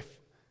say,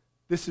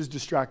 this is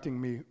distracting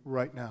me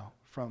right now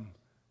from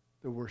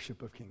the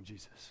worship of King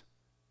Jesus?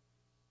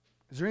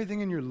 Is there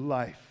anything in your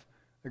life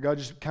that God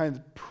just kind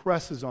of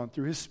presses on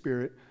through His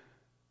Spirit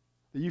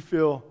that you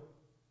feel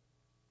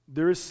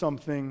there is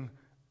something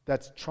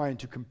that's trying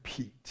to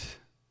compete?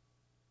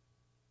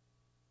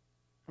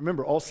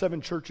 Remember, all 7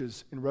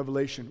 churches in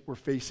Revelation were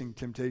facing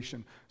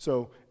temptation.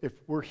 So if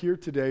we're here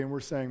today and we're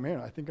saying,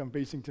 man, I think I'm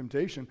facing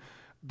temptation,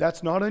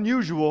 that's not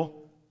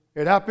unusual.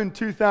 It happened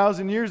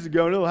 2,000 years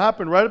ago, and it'll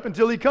happen right up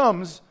until He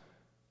comes.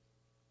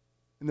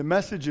 And the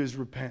message is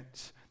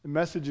repent. The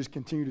message is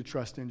continue to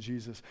trust in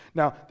Jesus.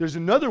 Now, there's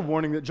another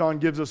warning that John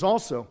gives us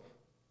also.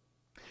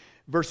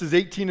 Verses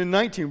 18 and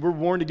 19, we're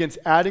warned against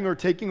adding or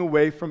taking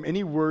away from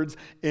any words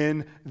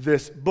in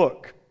this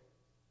book.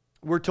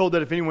 We're told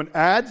that if anyone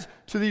adds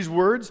to these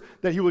words,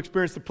 that he will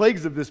experience the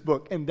plagues of this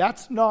book, and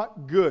that's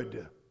not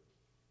good.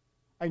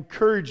 I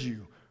encourage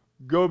you,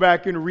 go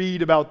back and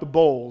read about the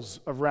bowls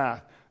of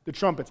wrath, the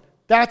trumpets.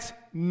 That's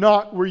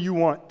not where you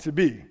want to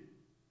be.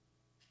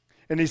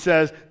 And he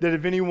says that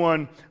if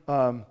anyone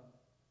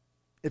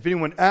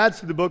adds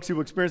to the books, he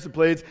will experience the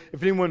plagues.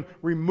 If anyone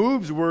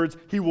removes words,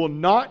 he will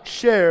not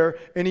share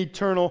in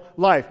eternal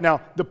life.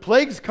 Now, the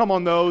plagues come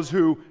on those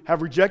who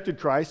have rejected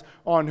Christ,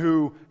 on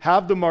who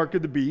have the mark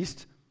of the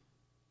beast.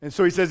 And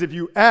so he says, if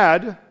you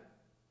add,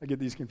 I get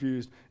these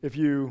confused. If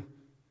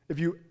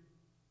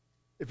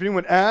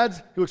anyone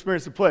adds, he'll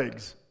experience the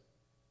plagues.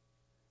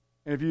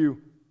 And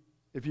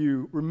if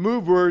you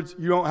remove words,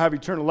 you don't have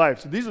eternal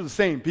life. So these are the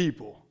same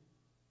people.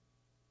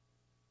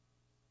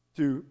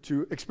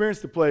 To experience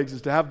the plagues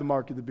is to have the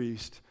mark of the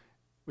beast,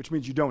 which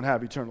means you don't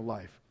have eternal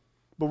life.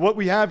 But what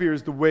we have here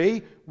is the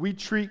way we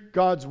treat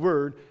God's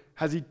word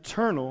has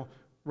eternal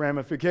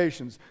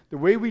ramifications. The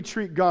way we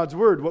treat God's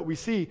word, what we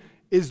see,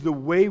 is the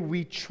way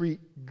we treat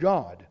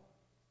God.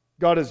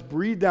 God has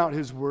breathed out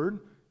his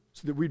word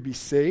so that we'd be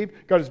saved.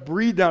 God has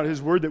breathed out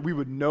his word that we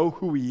would know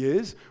who he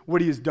is,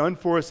 what he has done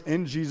for us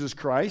in Jesus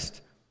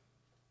Christ.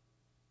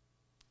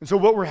 And so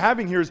what we're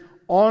having here is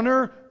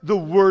honor the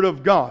word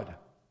of God.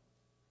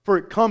 For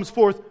it comes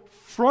forth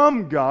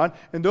from God,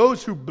 and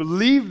those who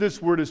believe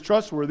this word is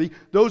trustworthy,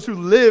 those who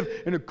live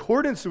in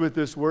accordance with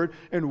this word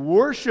and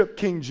worship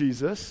King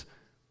Jesus,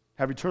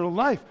 have eternal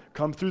life,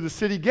 come through the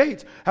city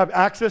gates, have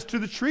access to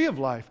the tree of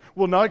life,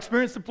 will not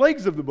experience the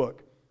plagues of the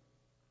book.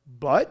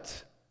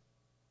 But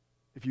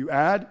if you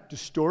add,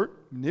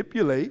 distort,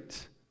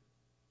 manipulate,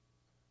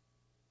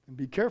 then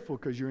be careful,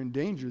 because you're in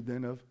danger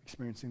then of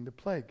experiencing the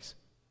plagues.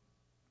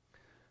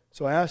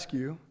 So I ask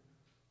you,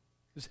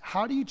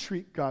 how do you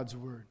treat God's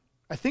word?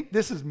 I think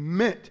this is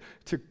meant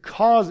to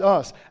cause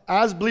us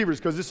as believers,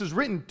 because this is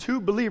written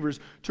to believers,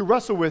 to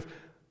wrestle with,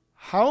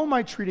 how am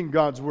I treating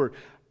God's word?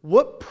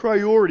 What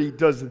priority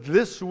does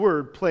this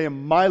word play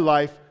in my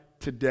life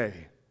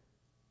today?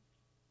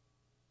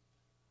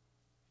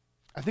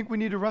 I think we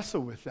need to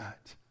wrestle with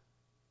that.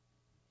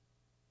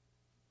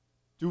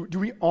 Do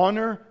we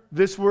honor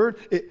this word?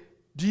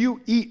 Do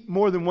you eat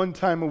more than one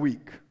time a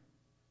week?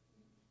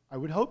 I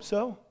would hope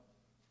so.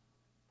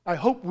 I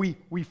hope we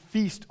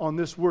feast on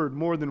this word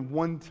more than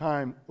one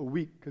time a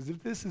week, because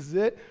if this is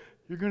it,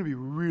 you're going to be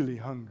really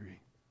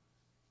hungry.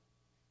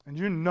 And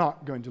you're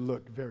not going to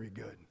look very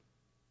good.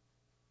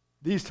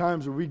 These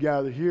times where we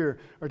gather here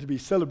are to be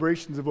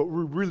celebrations of what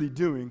we're really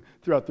doing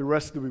throughout the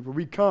rest of the week, where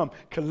we come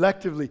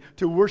collectively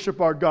to worship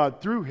our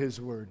God through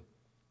his word.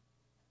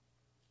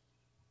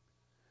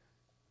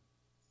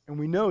 And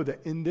we know that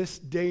in this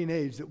day and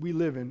age that we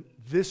live in,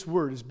 this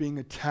word is being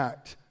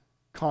attacked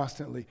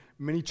constantly.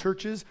 Many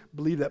churches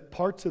believe that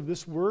parts of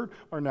this word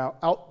are now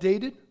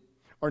outdated,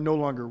 are no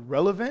longer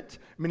relevant.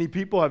 Many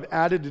people have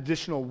added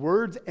additional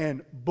words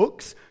and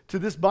books to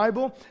this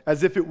Bible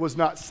as if it was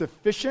not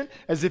sufficient,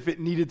 as if it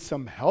needed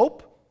some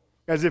help,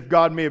 as if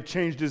God may have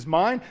changed his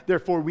mind,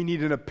 therefore we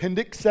need an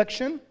appendix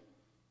section.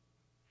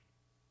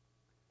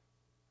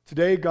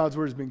 Today, God's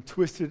word is being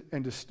twisted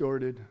and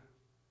distorted.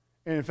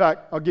 And in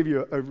fact, I'll give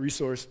you a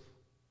resource.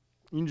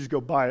 You can just go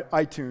buy it,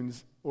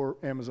 iTunes or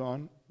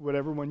Amazon,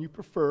 whatever one you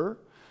prefer,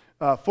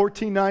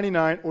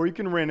 $14.99, or you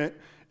can rent it.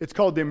 It's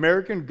called The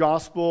American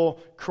Gospel,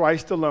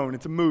 Christ Alone.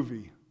 It's a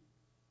movie.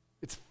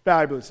 It's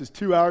fabulous. It's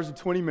 2 hours and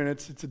 20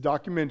 minutes. It's a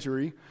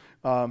documentary,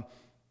 and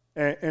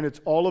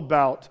it's all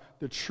about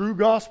the true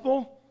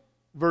gospel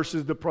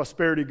versus the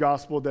prosperity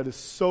gospel that is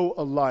so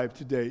alive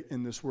today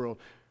in this world.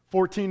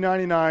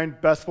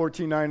 $14.99, best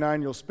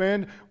 $14.99 you'll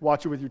spend.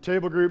 Watch it with your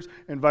table groups.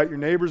 Invite your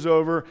neighbors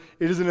over.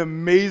 It is an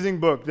amazing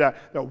book that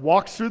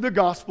walks through the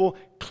gospel,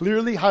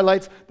 clearly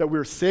highlights that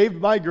we're saved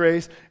by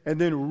grace,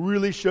 and then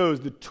really shows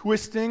the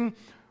twisting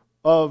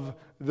of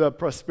the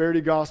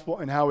prosperity gospel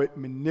and how it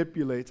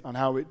manipulates, on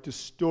how it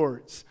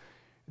distorts.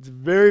 It's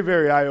very,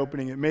 very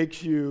eye-opening. It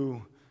makes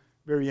you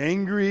very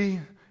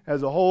angry,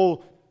 has a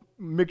whole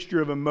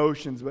mixture of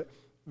emotions, but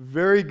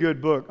very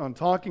good book on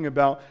talking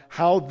about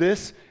how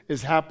this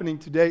is happening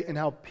today and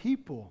how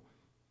people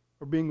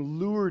are being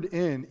lured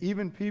in,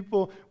 even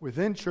people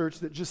within church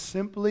that just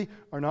simply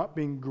are not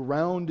being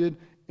grounded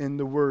in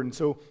the Word. And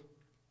so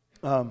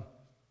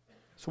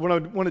what I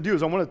want to do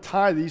is I want to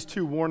tie these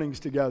two warnings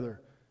together.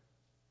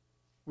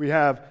 We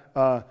have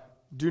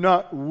do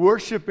not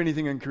worship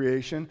anything in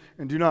creation,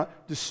 and do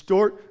not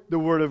distort the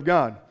Word of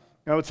God.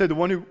 I would say the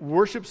one who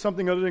worships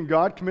something other than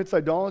God commits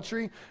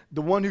idolatry.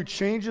 The one who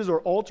changes or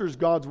alters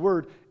God's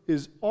word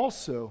is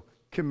also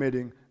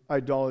committing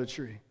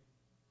idolatry.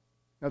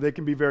 Now, they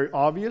can be very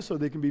obvious or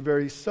they can be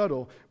very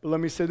subtle. But let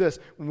me say this.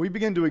 When we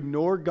begin to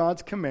ignore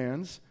God's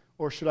commands,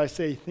 or should I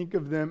say think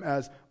of them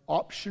as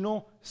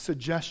optional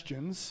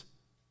suggestions,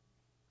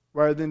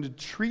 rather than to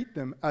treat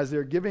them as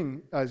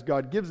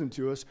God gives them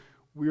to us,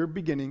 we are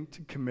beginning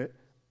to commit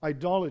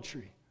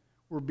idolatry.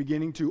 We're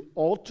beginning to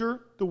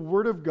alter the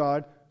Word of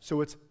God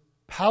so it's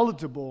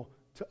palatable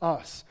to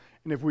us.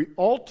 And if we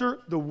alter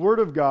the Word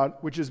of God,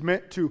 which is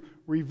meant to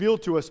reveal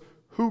to us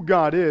who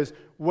God is,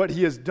 what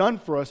He has done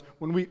for us,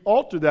 when we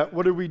alter that,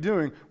 what are we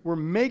doing? We're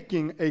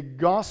making a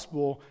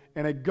gospel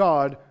and a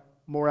God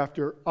more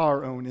after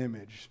our own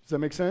image. Does that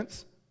make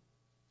sense?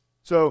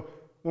 So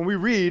when we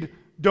read,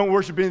 don't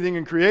worship anything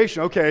in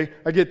creation, okay,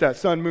 I get that.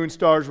 Sun, moon,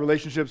 stars,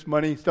 relationships,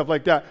 money, stuff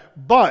like that.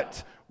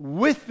 But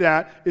with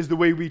that is the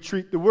way we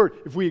treat the Word.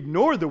 If we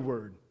ignore the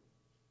Word,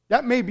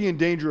 that may be in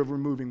danger of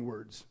removing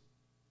words.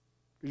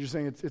 Because you're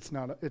saying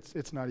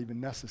it's not even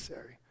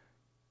necessary.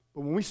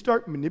 But when we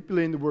start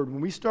manipulating the Word,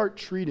 when we start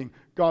treating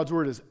God's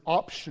Word as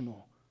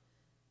optional,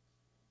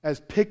 as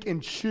pick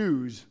and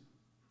choose,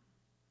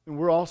 then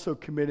we're also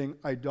committing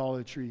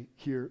idolatry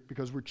here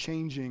because we're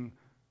changing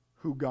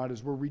who God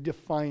is. We're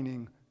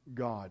redefining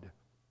God.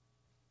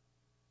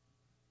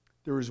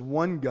 There is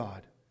one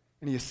God,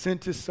 and He has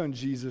sent His Son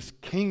Jesus,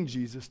 King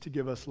Jesus, to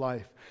give us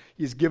life.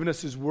 He has given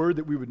us His Word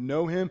that we would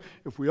know Him.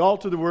 If we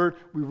alter the Word,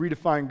 we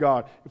redefine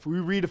God. If we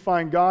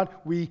redefine God,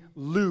 we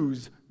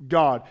lose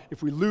God.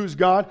 If we lose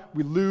God,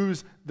 we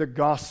lose the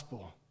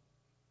gospel.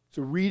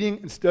 So reading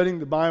and studying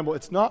the Bible,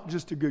 it's not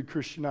just a good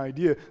Christian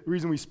idea. The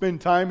reason we spend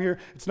time here,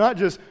 it's not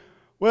just,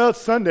 well, it's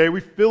Sunday. We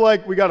feel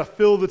like we got to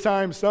fill the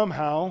time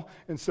somehow,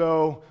 and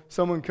so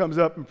someone comes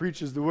up and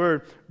preaches the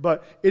Word.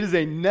 But it is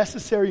a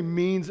necessary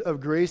means of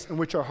grace in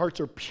which our hearts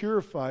are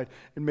purified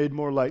and made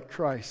more like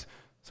Christ.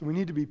 So we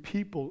need to be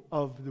people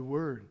of the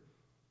Word.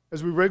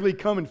 As we regularly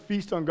come and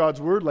feast on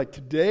God's Word, like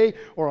today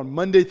or on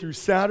Monday through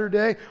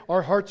Saturday,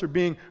 our hearts are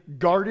being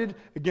guarded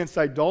against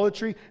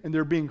idolatry, and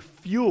they're being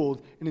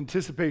fueled in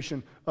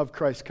anticipation of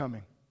Christ's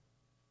coming.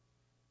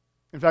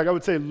 In fact, I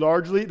would say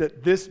largely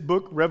that this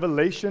book,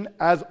 Revelation,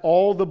 as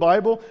all the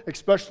Bible,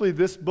 especially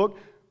this book,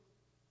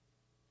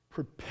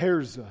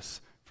 prepares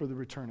us for the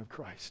return of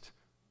Christ.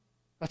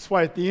 That's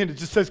why at the end it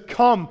just says,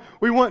 come.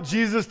 We want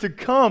Jesus to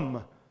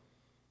come.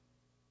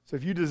 So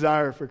if you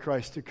desire for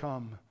Christ to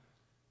come,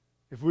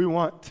 if we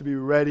want to be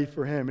ready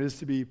for Him, it is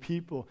to be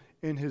people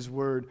in His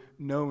Word,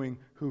 knowing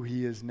who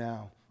He is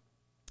now.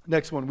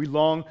 Next one, we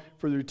long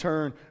for the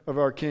return of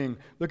our King.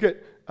 Look at,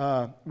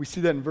 we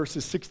see that in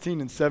verses 16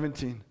 and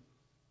 17.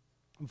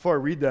 Before I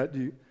read that,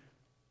 let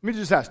me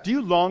just ask, do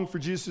you long for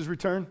Jesus'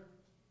 return?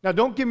 Now,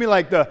 don't give me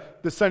like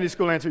the Sunday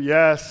school answer,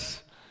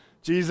 yes,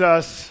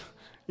 Jesus.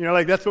 You know,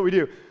 like that's what we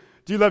do.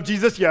 Do you love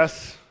Jesus?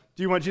 Yes.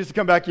 Do you want Jesus to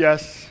come back?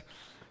 Yes.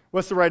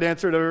 What's the right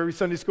answer to every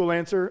Sunday school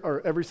answer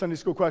or every Sunday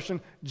school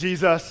question?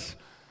 Jesus.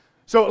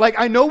 So, like,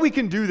 I know we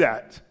can do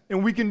that,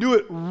 and we can do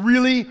it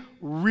really,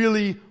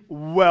 really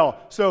well.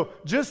 So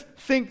just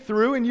think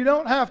through, and you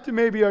don't have to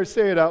maybe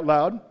say it out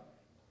loud.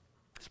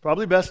 It's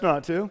probably best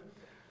not to.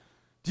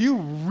 Do you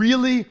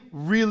really,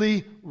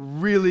 really,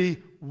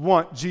 really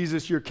want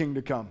Jesus, your King,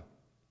 to come?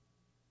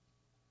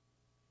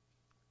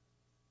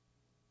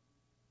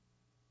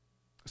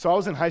 So I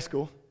was in high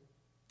school,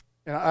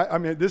 and I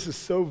mean, this is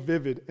so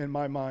vivid in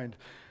my mind.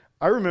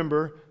 I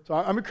remember, so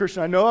I'm a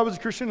Christian. I know I was a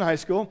Christian in high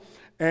school,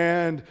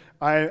 and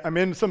I'm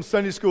in some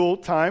Sunday school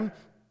time,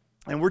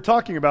 and we're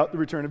talking about the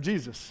return of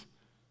Jesus.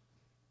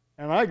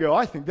 And I go,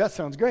 I think that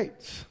sounds great.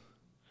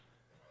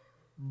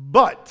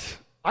 But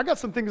I got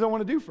some things I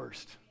want to do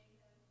first.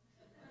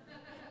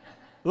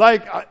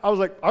 Like, I was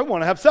like, I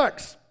want to have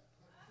sex.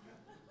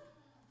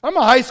 I'm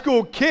a high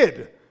school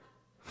kid.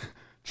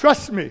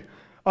 Trust me.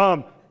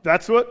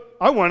 That's what,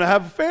 I want to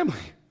have a family.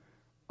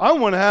 I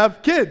want to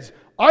have kids.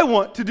 I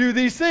want to do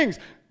these things.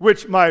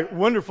 Which my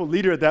wonderful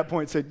leader at that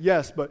point said,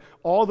 yes, but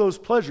all those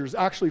pleasures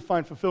actually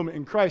find fulfillment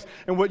in Christ.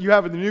 And what you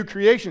have in the new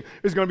creation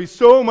is going to be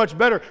so much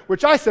better.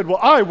 Which I said, well,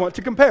 I want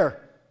to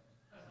compare.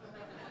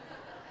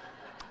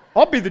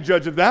 I'll be the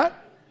judge of that.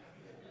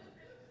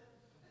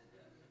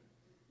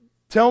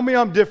 Tell me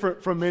I'm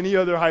different from any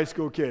other high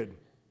school kid.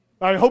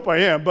 I hope I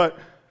am, but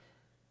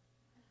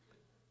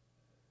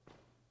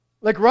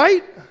like,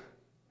 right?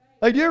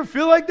 Like, do you ever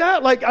feel like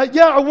that? Like,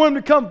 I want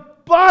him to come,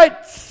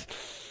 but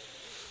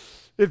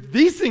if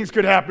these things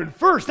could happen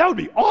first, that would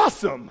be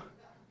awesome.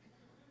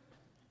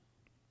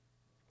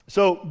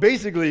 So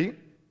basically,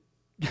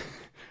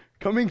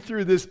 coming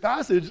through this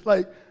passage,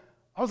 like,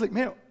 I was like,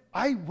 man,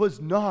 I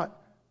was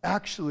not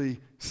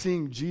actually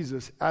seeing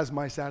Jesus as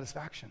my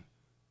satisfaction.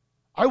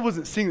 I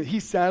wasn't seeing that He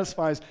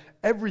satisfies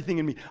everything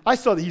in me. I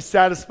saw that He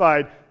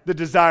satisfied the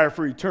desire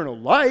for eternal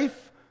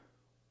life,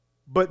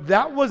 but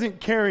that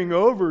wasn't carrying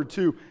over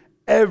to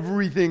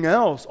everything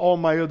else, all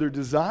my other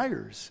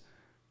desires.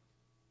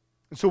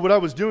 And so what I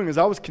was doing is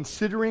I was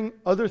considering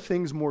other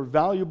things more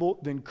valuable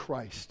than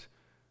Christ.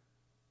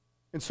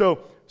 And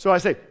so I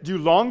say, do you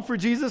long for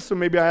Jesus? So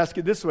maybe I ask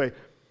it this way.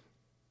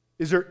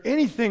 Is there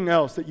anything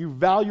else that you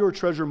value or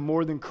treasure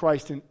more than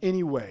Christ in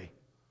any way?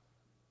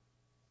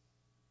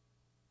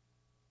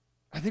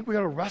 I think we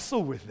got to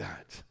wrestle with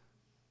that.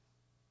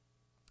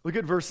 Look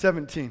at verse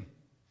 17.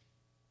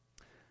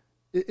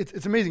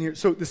 It's amazing here.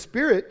 So the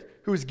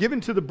Spirit who is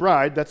given to the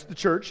bride, that's the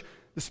church,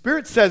 the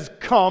Spirit says,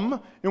 come.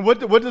 And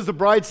what does the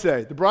bride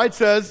say? The bride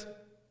says,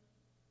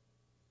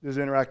 This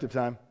is interactive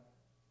time.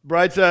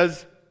 Bride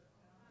says,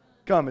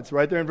 come. It's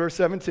right there in verse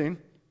 17.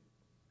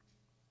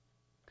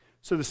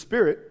 So the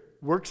Spirit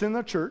works in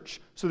the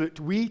church so that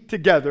we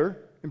together,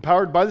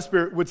 empowered by the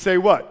Spirit, would say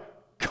what?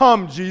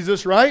 Come,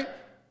 Jesus, right?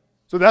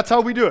 So that's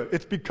how we do it.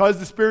 It's because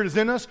the Spirit is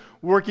in us,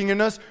 working in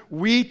us.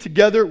 We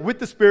together with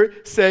the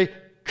Spirit say,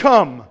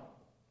 come.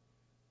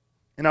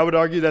 And I would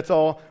argue that's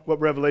all what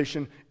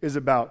Revelation is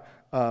about.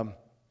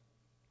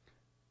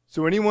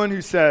 So anyone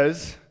who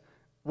says,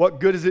 what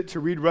good is it to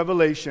read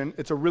Revelation?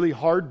 It's a really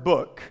hard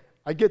book.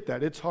 I get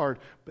that. It's hard.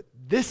 But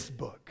this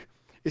book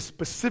is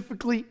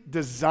specifically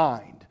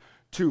designed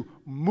to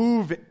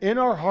move in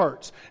our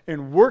hearts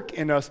and work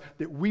in us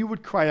that we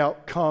would cry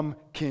out, come,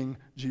 King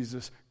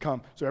Jesus,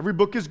 come. So every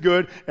book is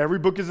good. Every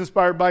book is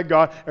inspired by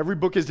God. Every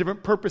book has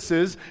different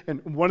purposes.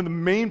 And one of the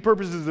main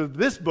purposes of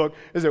this book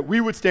is that we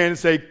would stand and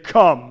say,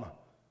 come.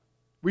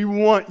 We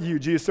want you,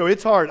 Jesus. So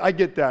it's hard. I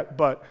get that.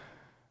 But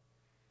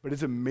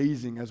it's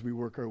amazing as we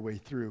work our way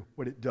through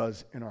what it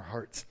does in our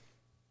hearts.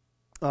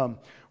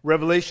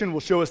 Revelation will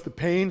show us the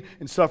pain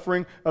and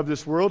suffering of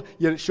this world,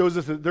 yet it shows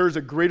us that there is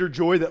a greater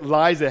joy that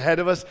lies ahead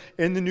of us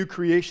in the new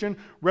creation.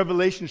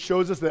 Revelation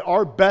shows us that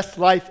our best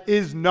life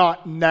is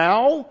not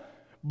now,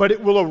 but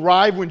it will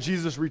arrive when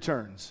Jesus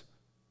returns.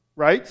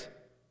 Right?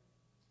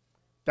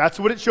 That's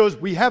what it shows.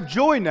 We have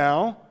joy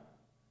now,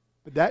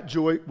 but that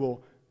joy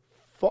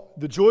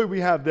the joy we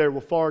have there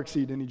will far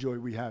exceed any joy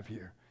we have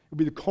here. It will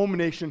be the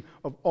culmination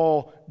of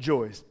all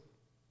joys.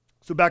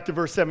 So back to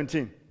verse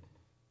 17.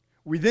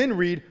 We then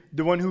read,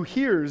 the one who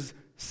hears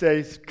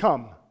says,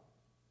 come.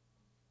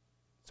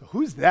 So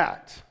who's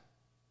that?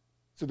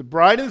 So the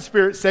bride and the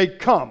Spirit say,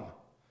 come.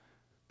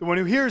 The one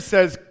who hears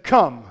says,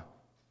 come.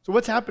 So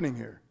what's happening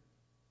here?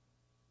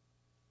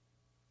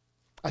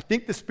 I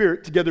think the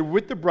Spirit, together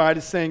with the bride,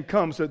 is saying,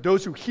 come, so that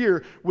those who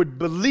hear would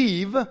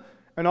believe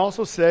and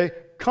also say,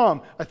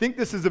 come. I think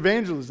this is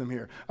evangelism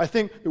here. I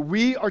think that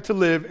we are to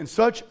live in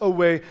such a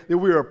way that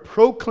we are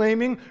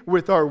proclaiming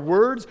with our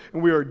words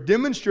and we are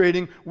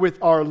demonstrating with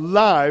our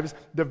lives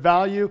the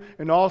value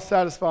and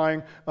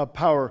all-satisfying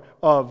power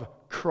of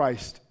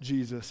Christ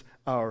Jesus,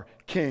 our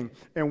King.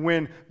 And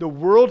when the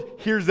world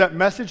hears that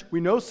message,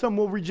 we know some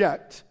will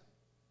reject,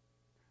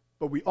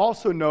 but we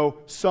also know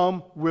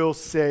some will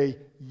say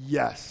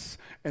yes.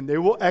 And they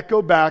will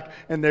echo back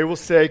and they will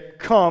say,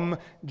 come,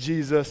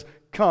 Jesus,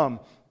 come.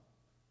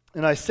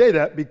 And I say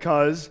that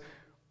because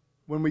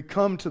when we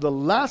come to the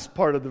last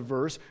part of the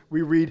verse,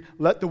 we read,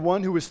 let the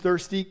one who is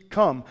thirsty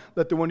come.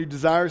 Let the one who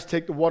desires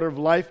take the water of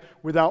life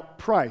without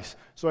price.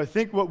 So I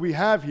think what we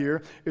have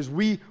here is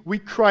we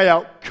cry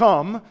out,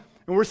 come.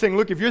 And we're saying,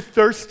 look, if you're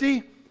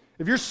thirsty,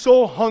 if your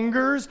soul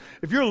hungers,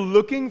 if you're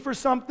looking for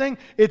something,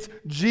 it's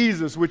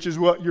Jesus, which is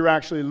what you're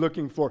actually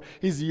looking for.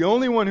 He's the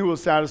only one who will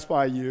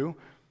satisfy you.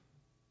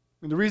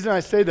 And the reason I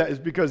say that is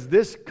because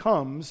this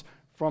comes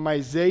from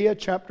Isaiah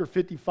chapter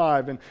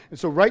 55. And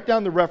so write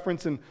down the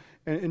reference and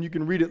you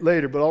can read it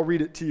later, but I'll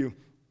read it to you.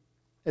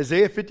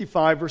 Isaiah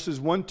 55, verses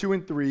 1, 2,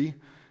 and 3,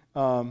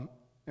 and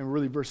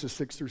really verses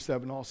 6 through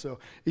 7 also.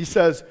 He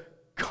says,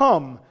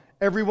 come,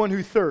 everyone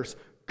who thirsts,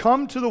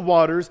 come to the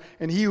waters,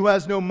 and he who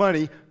has no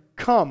money,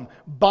 come,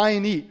 buy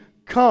and eat.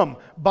 Come,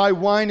 buy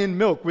wine and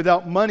milk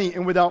without money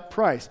and without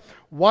price.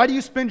 Why do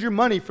you spend your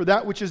money for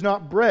that which is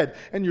not bread,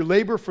 and your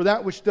labor for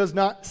that which does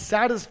not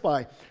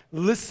satisfy?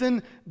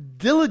 Listen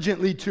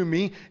diligently to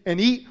me and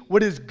eat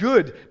what is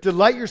good.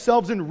 Delight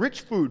yourselves in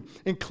rich food.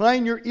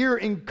 Incline your ear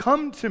and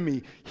come to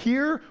me.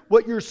 Hear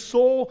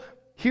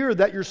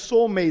that your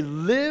soul may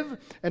live,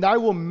 and I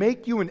will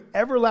make you an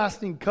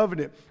everlasting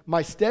covenant,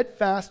 my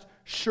steadfast,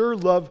 sure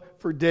love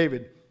for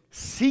David.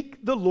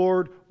 Seek the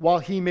Lord while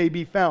he may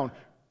be found.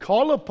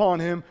 Call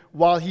upon him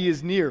while he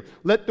is near.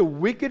 Let the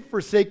wicked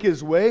forsake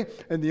his way,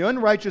 and the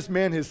unrighteous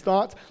man his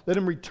thoughts. Let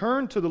him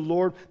return to the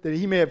Lord, that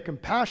he may have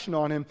compassion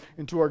on him,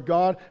 and to our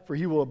God, for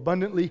he will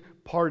abundantly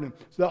pardon.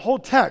 So that whole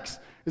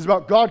text is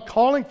about God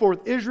calling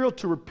forth Israel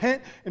to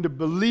repent and to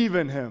believe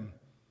in him.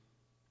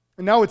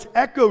 And now it's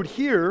echoed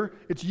here,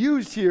 it's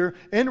used here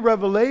in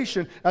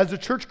Revelation as the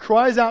church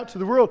cries out to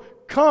the world,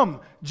 come,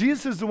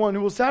 Jesus is the one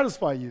who will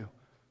satisfy you.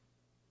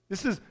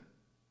 This is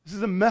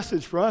a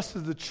message for us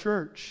as the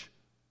church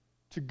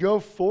to go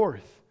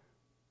forth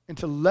and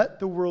to let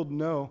the world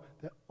know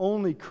that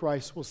only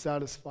Christ will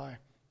satisfy.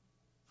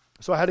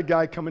 So I had a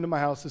guy come into my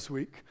house this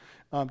week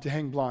to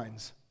hang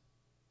blinds.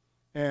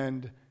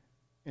 And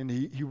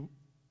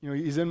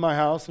he's in my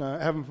house, and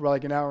I have him for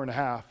like an hour and a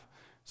half.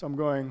 So I'm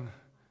going,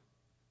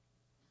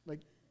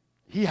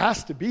 he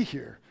has to be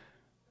here.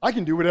 I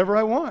can do whatever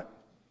I want.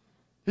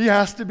 He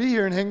has to be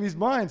here and hang these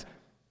blinds.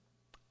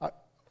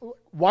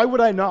 Why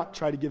would I not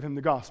try to give him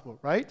the gospel,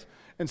 right?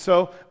 And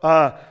so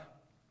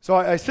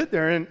I sit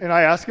there and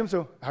I ask him,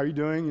 so how are you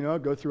doing?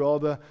 Go through all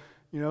the,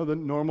 the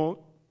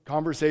normal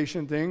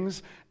conversation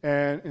things.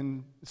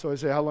 And so I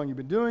say, how long you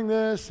been doing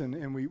this?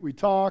 And we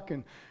talk.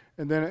 And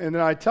then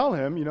I tell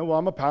him, well,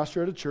 I'm a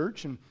pastor at a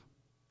church. And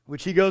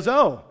which he goes,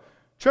 oh,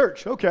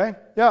 church, okay.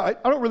 Yeah,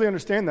 I don't really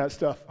understand that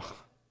stuff.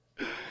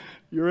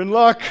 You're in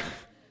luck.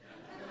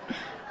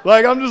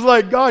 Like, I'm just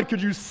like, God,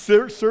 could you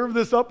serve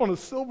this up on a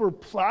silver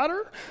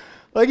platter?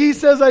 Like, he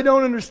says, I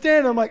don't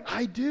understand. I'm like,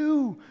 I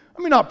do.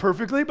 I mean, not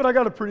perfectly, but I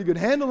got a pretty good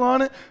handle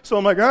on it. So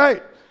I'm like, all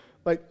right.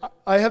 Like,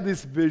 I have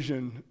this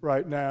vision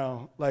right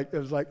now. Like, it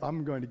was like,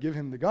 I'm going to give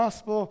him the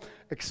gospel,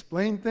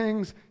 explain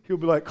things. He'll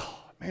be like, oh,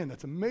 man,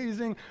 that's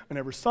amazing. I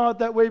never saw it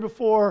that way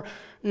before.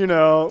 You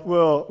know,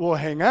 we'll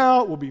hang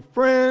out. We'll be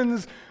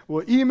friends.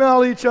 We'll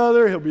email each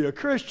other. He'll be a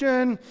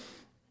Christian.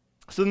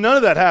 So none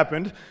of that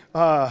happened.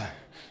 So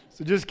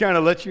just kind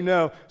of let you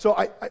know. So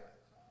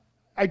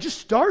I just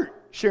start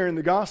sharing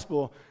the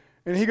gospel.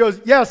 And he goes,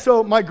 yeah,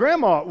 so my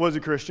grandma was a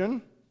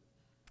Christian.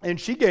 And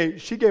she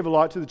gave a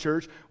lot to the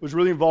church, was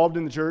really involved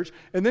in the church.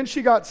 And then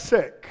she got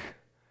sick.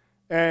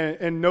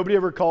 And nobody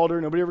ever called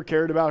her. Nobody ever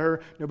cared about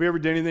her. Nobody ever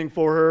did anything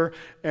for her.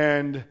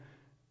 And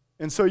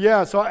so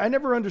I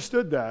never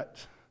understood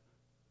that.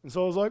 And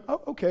so I was like,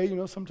 oh, okay, you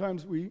know,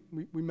 sometimes we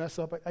mess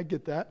up. I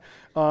get that.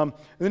 And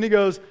then he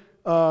goes,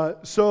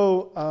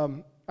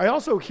 I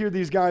also hear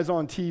these guys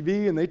on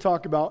TV, and they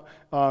talk about,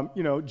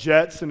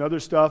 jets and other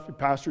stuff.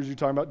 Pastors, you're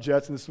talking about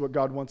jets, and this is what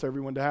God wants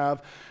everyone to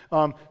have.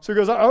 So he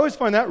goes, I always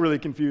find that really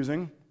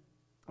confusing.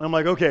 And I'm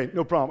like, okay,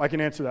 no problem. I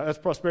can answer that. That's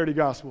prosperity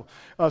gospel.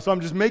 So I'm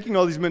just making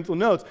all these mental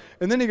notes.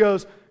 And then he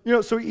goes,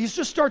 so he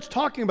just starts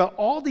talking about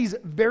all these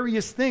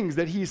various things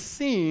that he's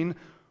seen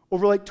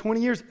over like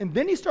 20 years. And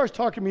then he starts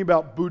talking to me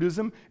about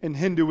Buddhism and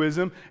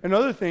Hinduism and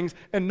other things,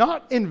 and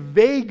not in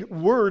vague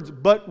words,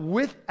 but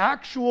with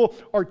actual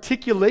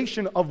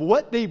articulation of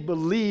what they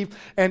believe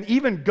and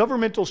even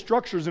governmental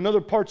structures in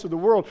other parts of the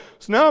world.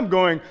 So now I'm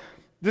going,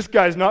 this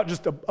guy's not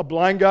just a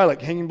blind guy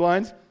like hanging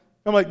blinds.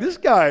 I'm like, this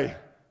guy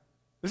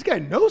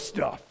knows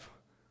stuff.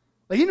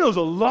 Like, he knows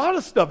a lot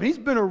of stuff. He's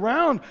been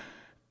around.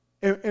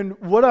 And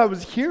what I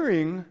was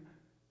hearing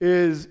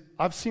is,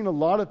 I've seen a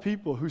lot of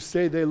people who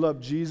say they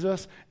love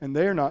Jesus, and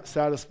they are not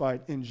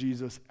satisfied in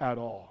Jesus at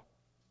all.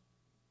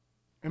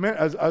 And man,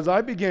 as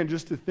I began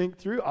just to think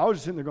through, I was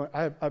just sitting there going,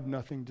 I have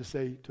nothing to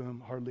say to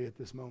him hardly at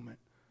this moment.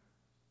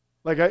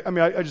 Like,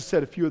 I just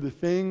said a few other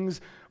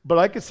things, but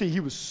I could see he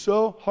was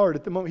so hard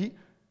at the moment. He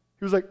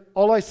was like,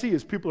 all I see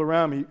is people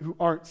around me who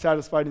aren't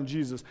satisfied in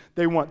Jesus.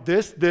 They want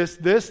this,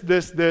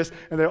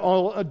 and they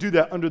all do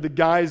that under the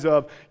guise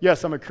of,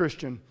 yes, I'm a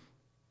Christian.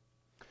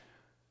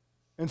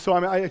 And so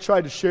I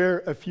tried to share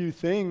a few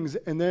things,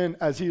 and then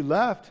as he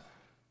left,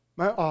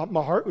 my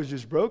heart was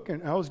just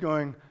broken. I was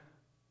going,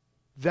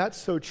 that's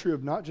so true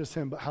of not just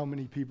him, but how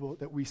many people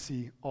that we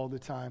see all the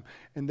time.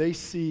 And they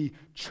see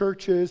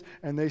churches,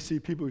 and they see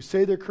people who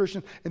say they're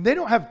Christians, and they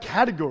don't have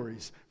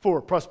categories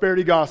for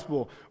prosperity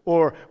gospel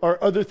or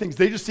other things.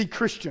 They just see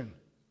Christian.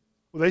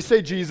 Well, they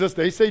say Jesus,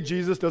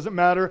 doesn't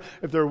matter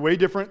if they're way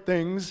different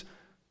things.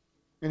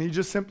 And he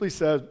just simply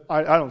says,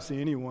 I don't see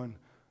anyone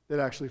that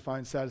actually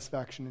finds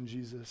satisfaction in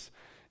Jesus.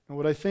 And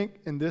what I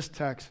think in this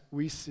text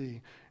we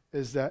see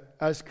is that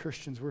as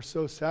Christians, we're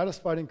so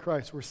satisfied in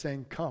Christ, we're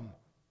saying, come.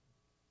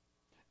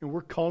 And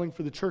we're calling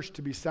for the church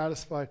to be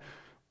satisfied.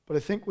 But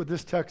I think what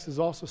this text is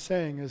also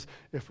saying is,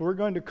 if we're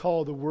going to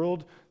call the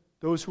world,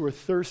 those who are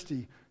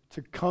thirsty,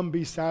 to come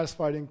be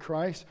satisfied in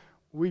Christ,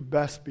 we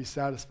best be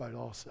satisfied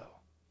also.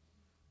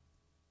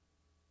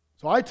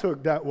 So I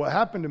took that, what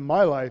happened in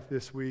my life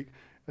this week,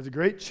 as a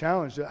great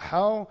challenge. That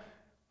how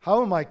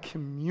am I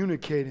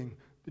communicating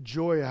the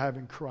joy I have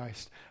in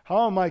Christ?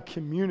 How am I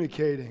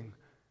communicating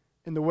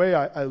in the way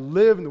I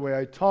live, in the way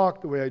I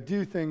talk, the way I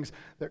do things,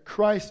 that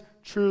Christ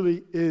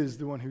truly is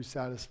the one who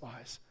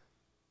satisfies?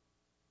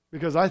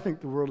 Because I think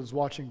the world is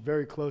watching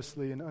very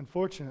closely, and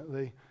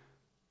unfortunately,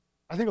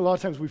 I think a lot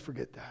of times we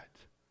forget that.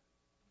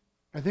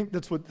 I think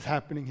that's what's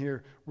happening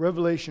here.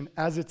 Revelation,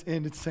 as its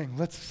end, it's saying,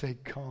 let's say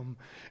come.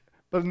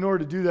 But in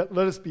order to do that,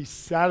 let us be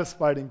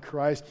satisfied in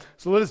Christ.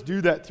 So let us do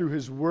that through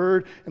his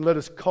word, and let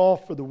us call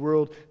for the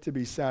world to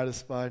be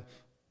satisfied.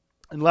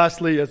 And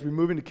lastly, as we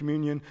move into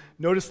communion,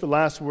 notice the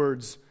last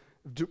words.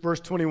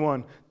 Verse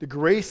 21, the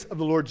grace of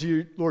the Lord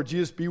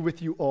Jesus be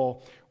with you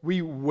all.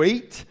 We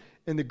wait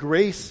in the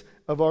grace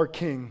of our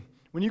King.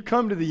 When you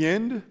come to the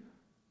end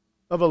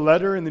of a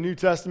letter in the New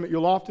Testament,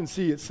 you'll often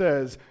see it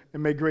says,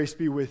 and may grace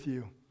be with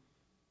you.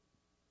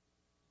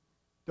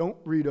 Don't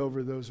read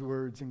over those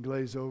words and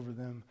glaze over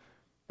them.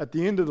 At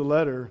the end of the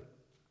letter,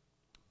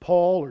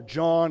 Paul or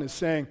John is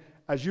saying,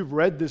 as you've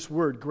read this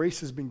word, grace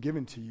has been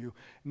given to you.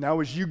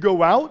 Now as you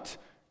go out,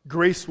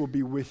 grace will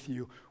be with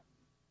you.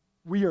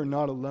 We are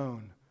not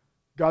alone.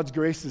 God's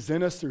grace is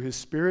in us through his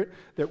Spirit,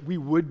 that we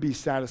would be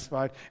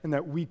satisfied and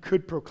that we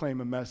could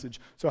proclaim a message.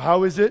 So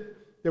how is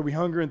it that we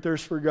hunger and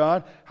thirst for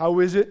God? How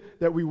is it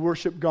that we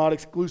worship God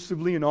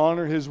exclusively and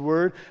honor his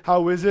word?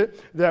 How is it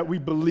that we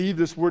believe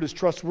this word is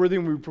trustworthy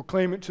and we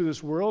proclaim it to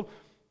this world?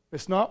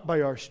 It's not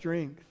by our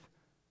strength.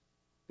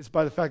 It's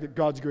by the fact that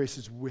God's grace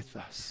is with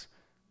us.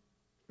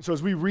 So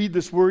as we read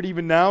this word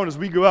even now, and as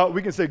we go out,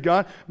 we can say,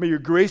 God, may your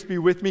grace be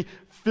with me.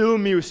 Fill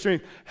me with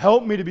strength.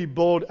 Help me to be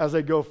bold as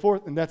I go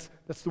forth. And that's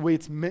the way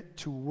it's meant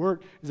to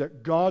work, is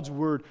that God's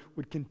word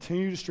would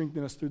continue to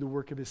strengthen us through the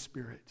work of his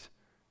Spirit.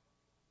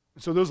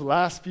 So those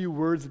last few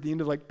words at the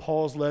end of like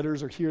Paul's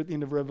letters or here at the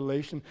end of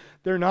Revelation,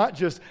 they're not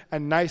just a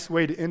nice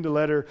way to end a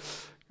letter,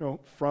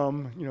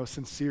 from,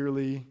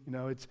 sincerely,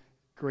 it's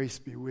grace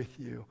be with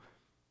you.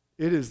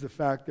 It is the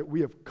fact that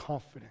we have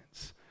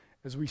confidence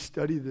as we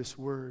study this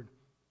word.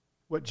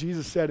 What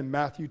Jesus said in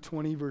Matthew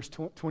 20, verse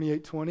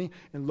 28-20,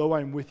 and lo,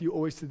 I am with you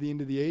always to the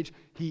end of the age.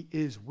 He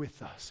is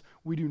with us.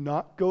 We do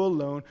not go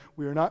alone.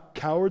 We are not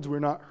cowards. We're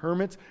not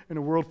hermits in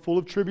a world full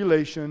of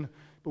tribulation,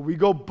 but we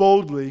go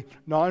boldly,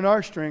 not in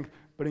our strength,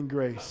 but in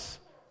grace,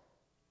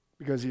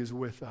 because he is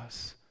with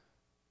us.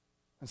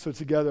 And so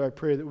together I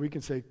pray that we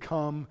can say,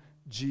 come,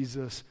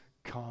 Jesus,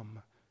 come,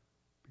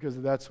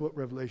 because that's what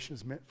Revelation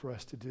is meant for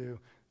us to do.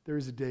 There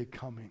is a day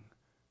coming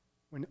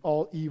when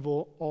all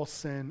evil, all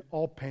sin,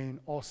 all pain,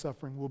 all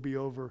suffering will be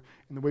over.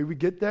 And the way we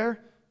get there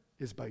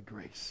is by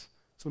grace.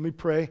 So let me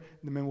pray, and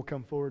the men will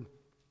come forward.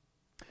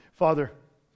 Father,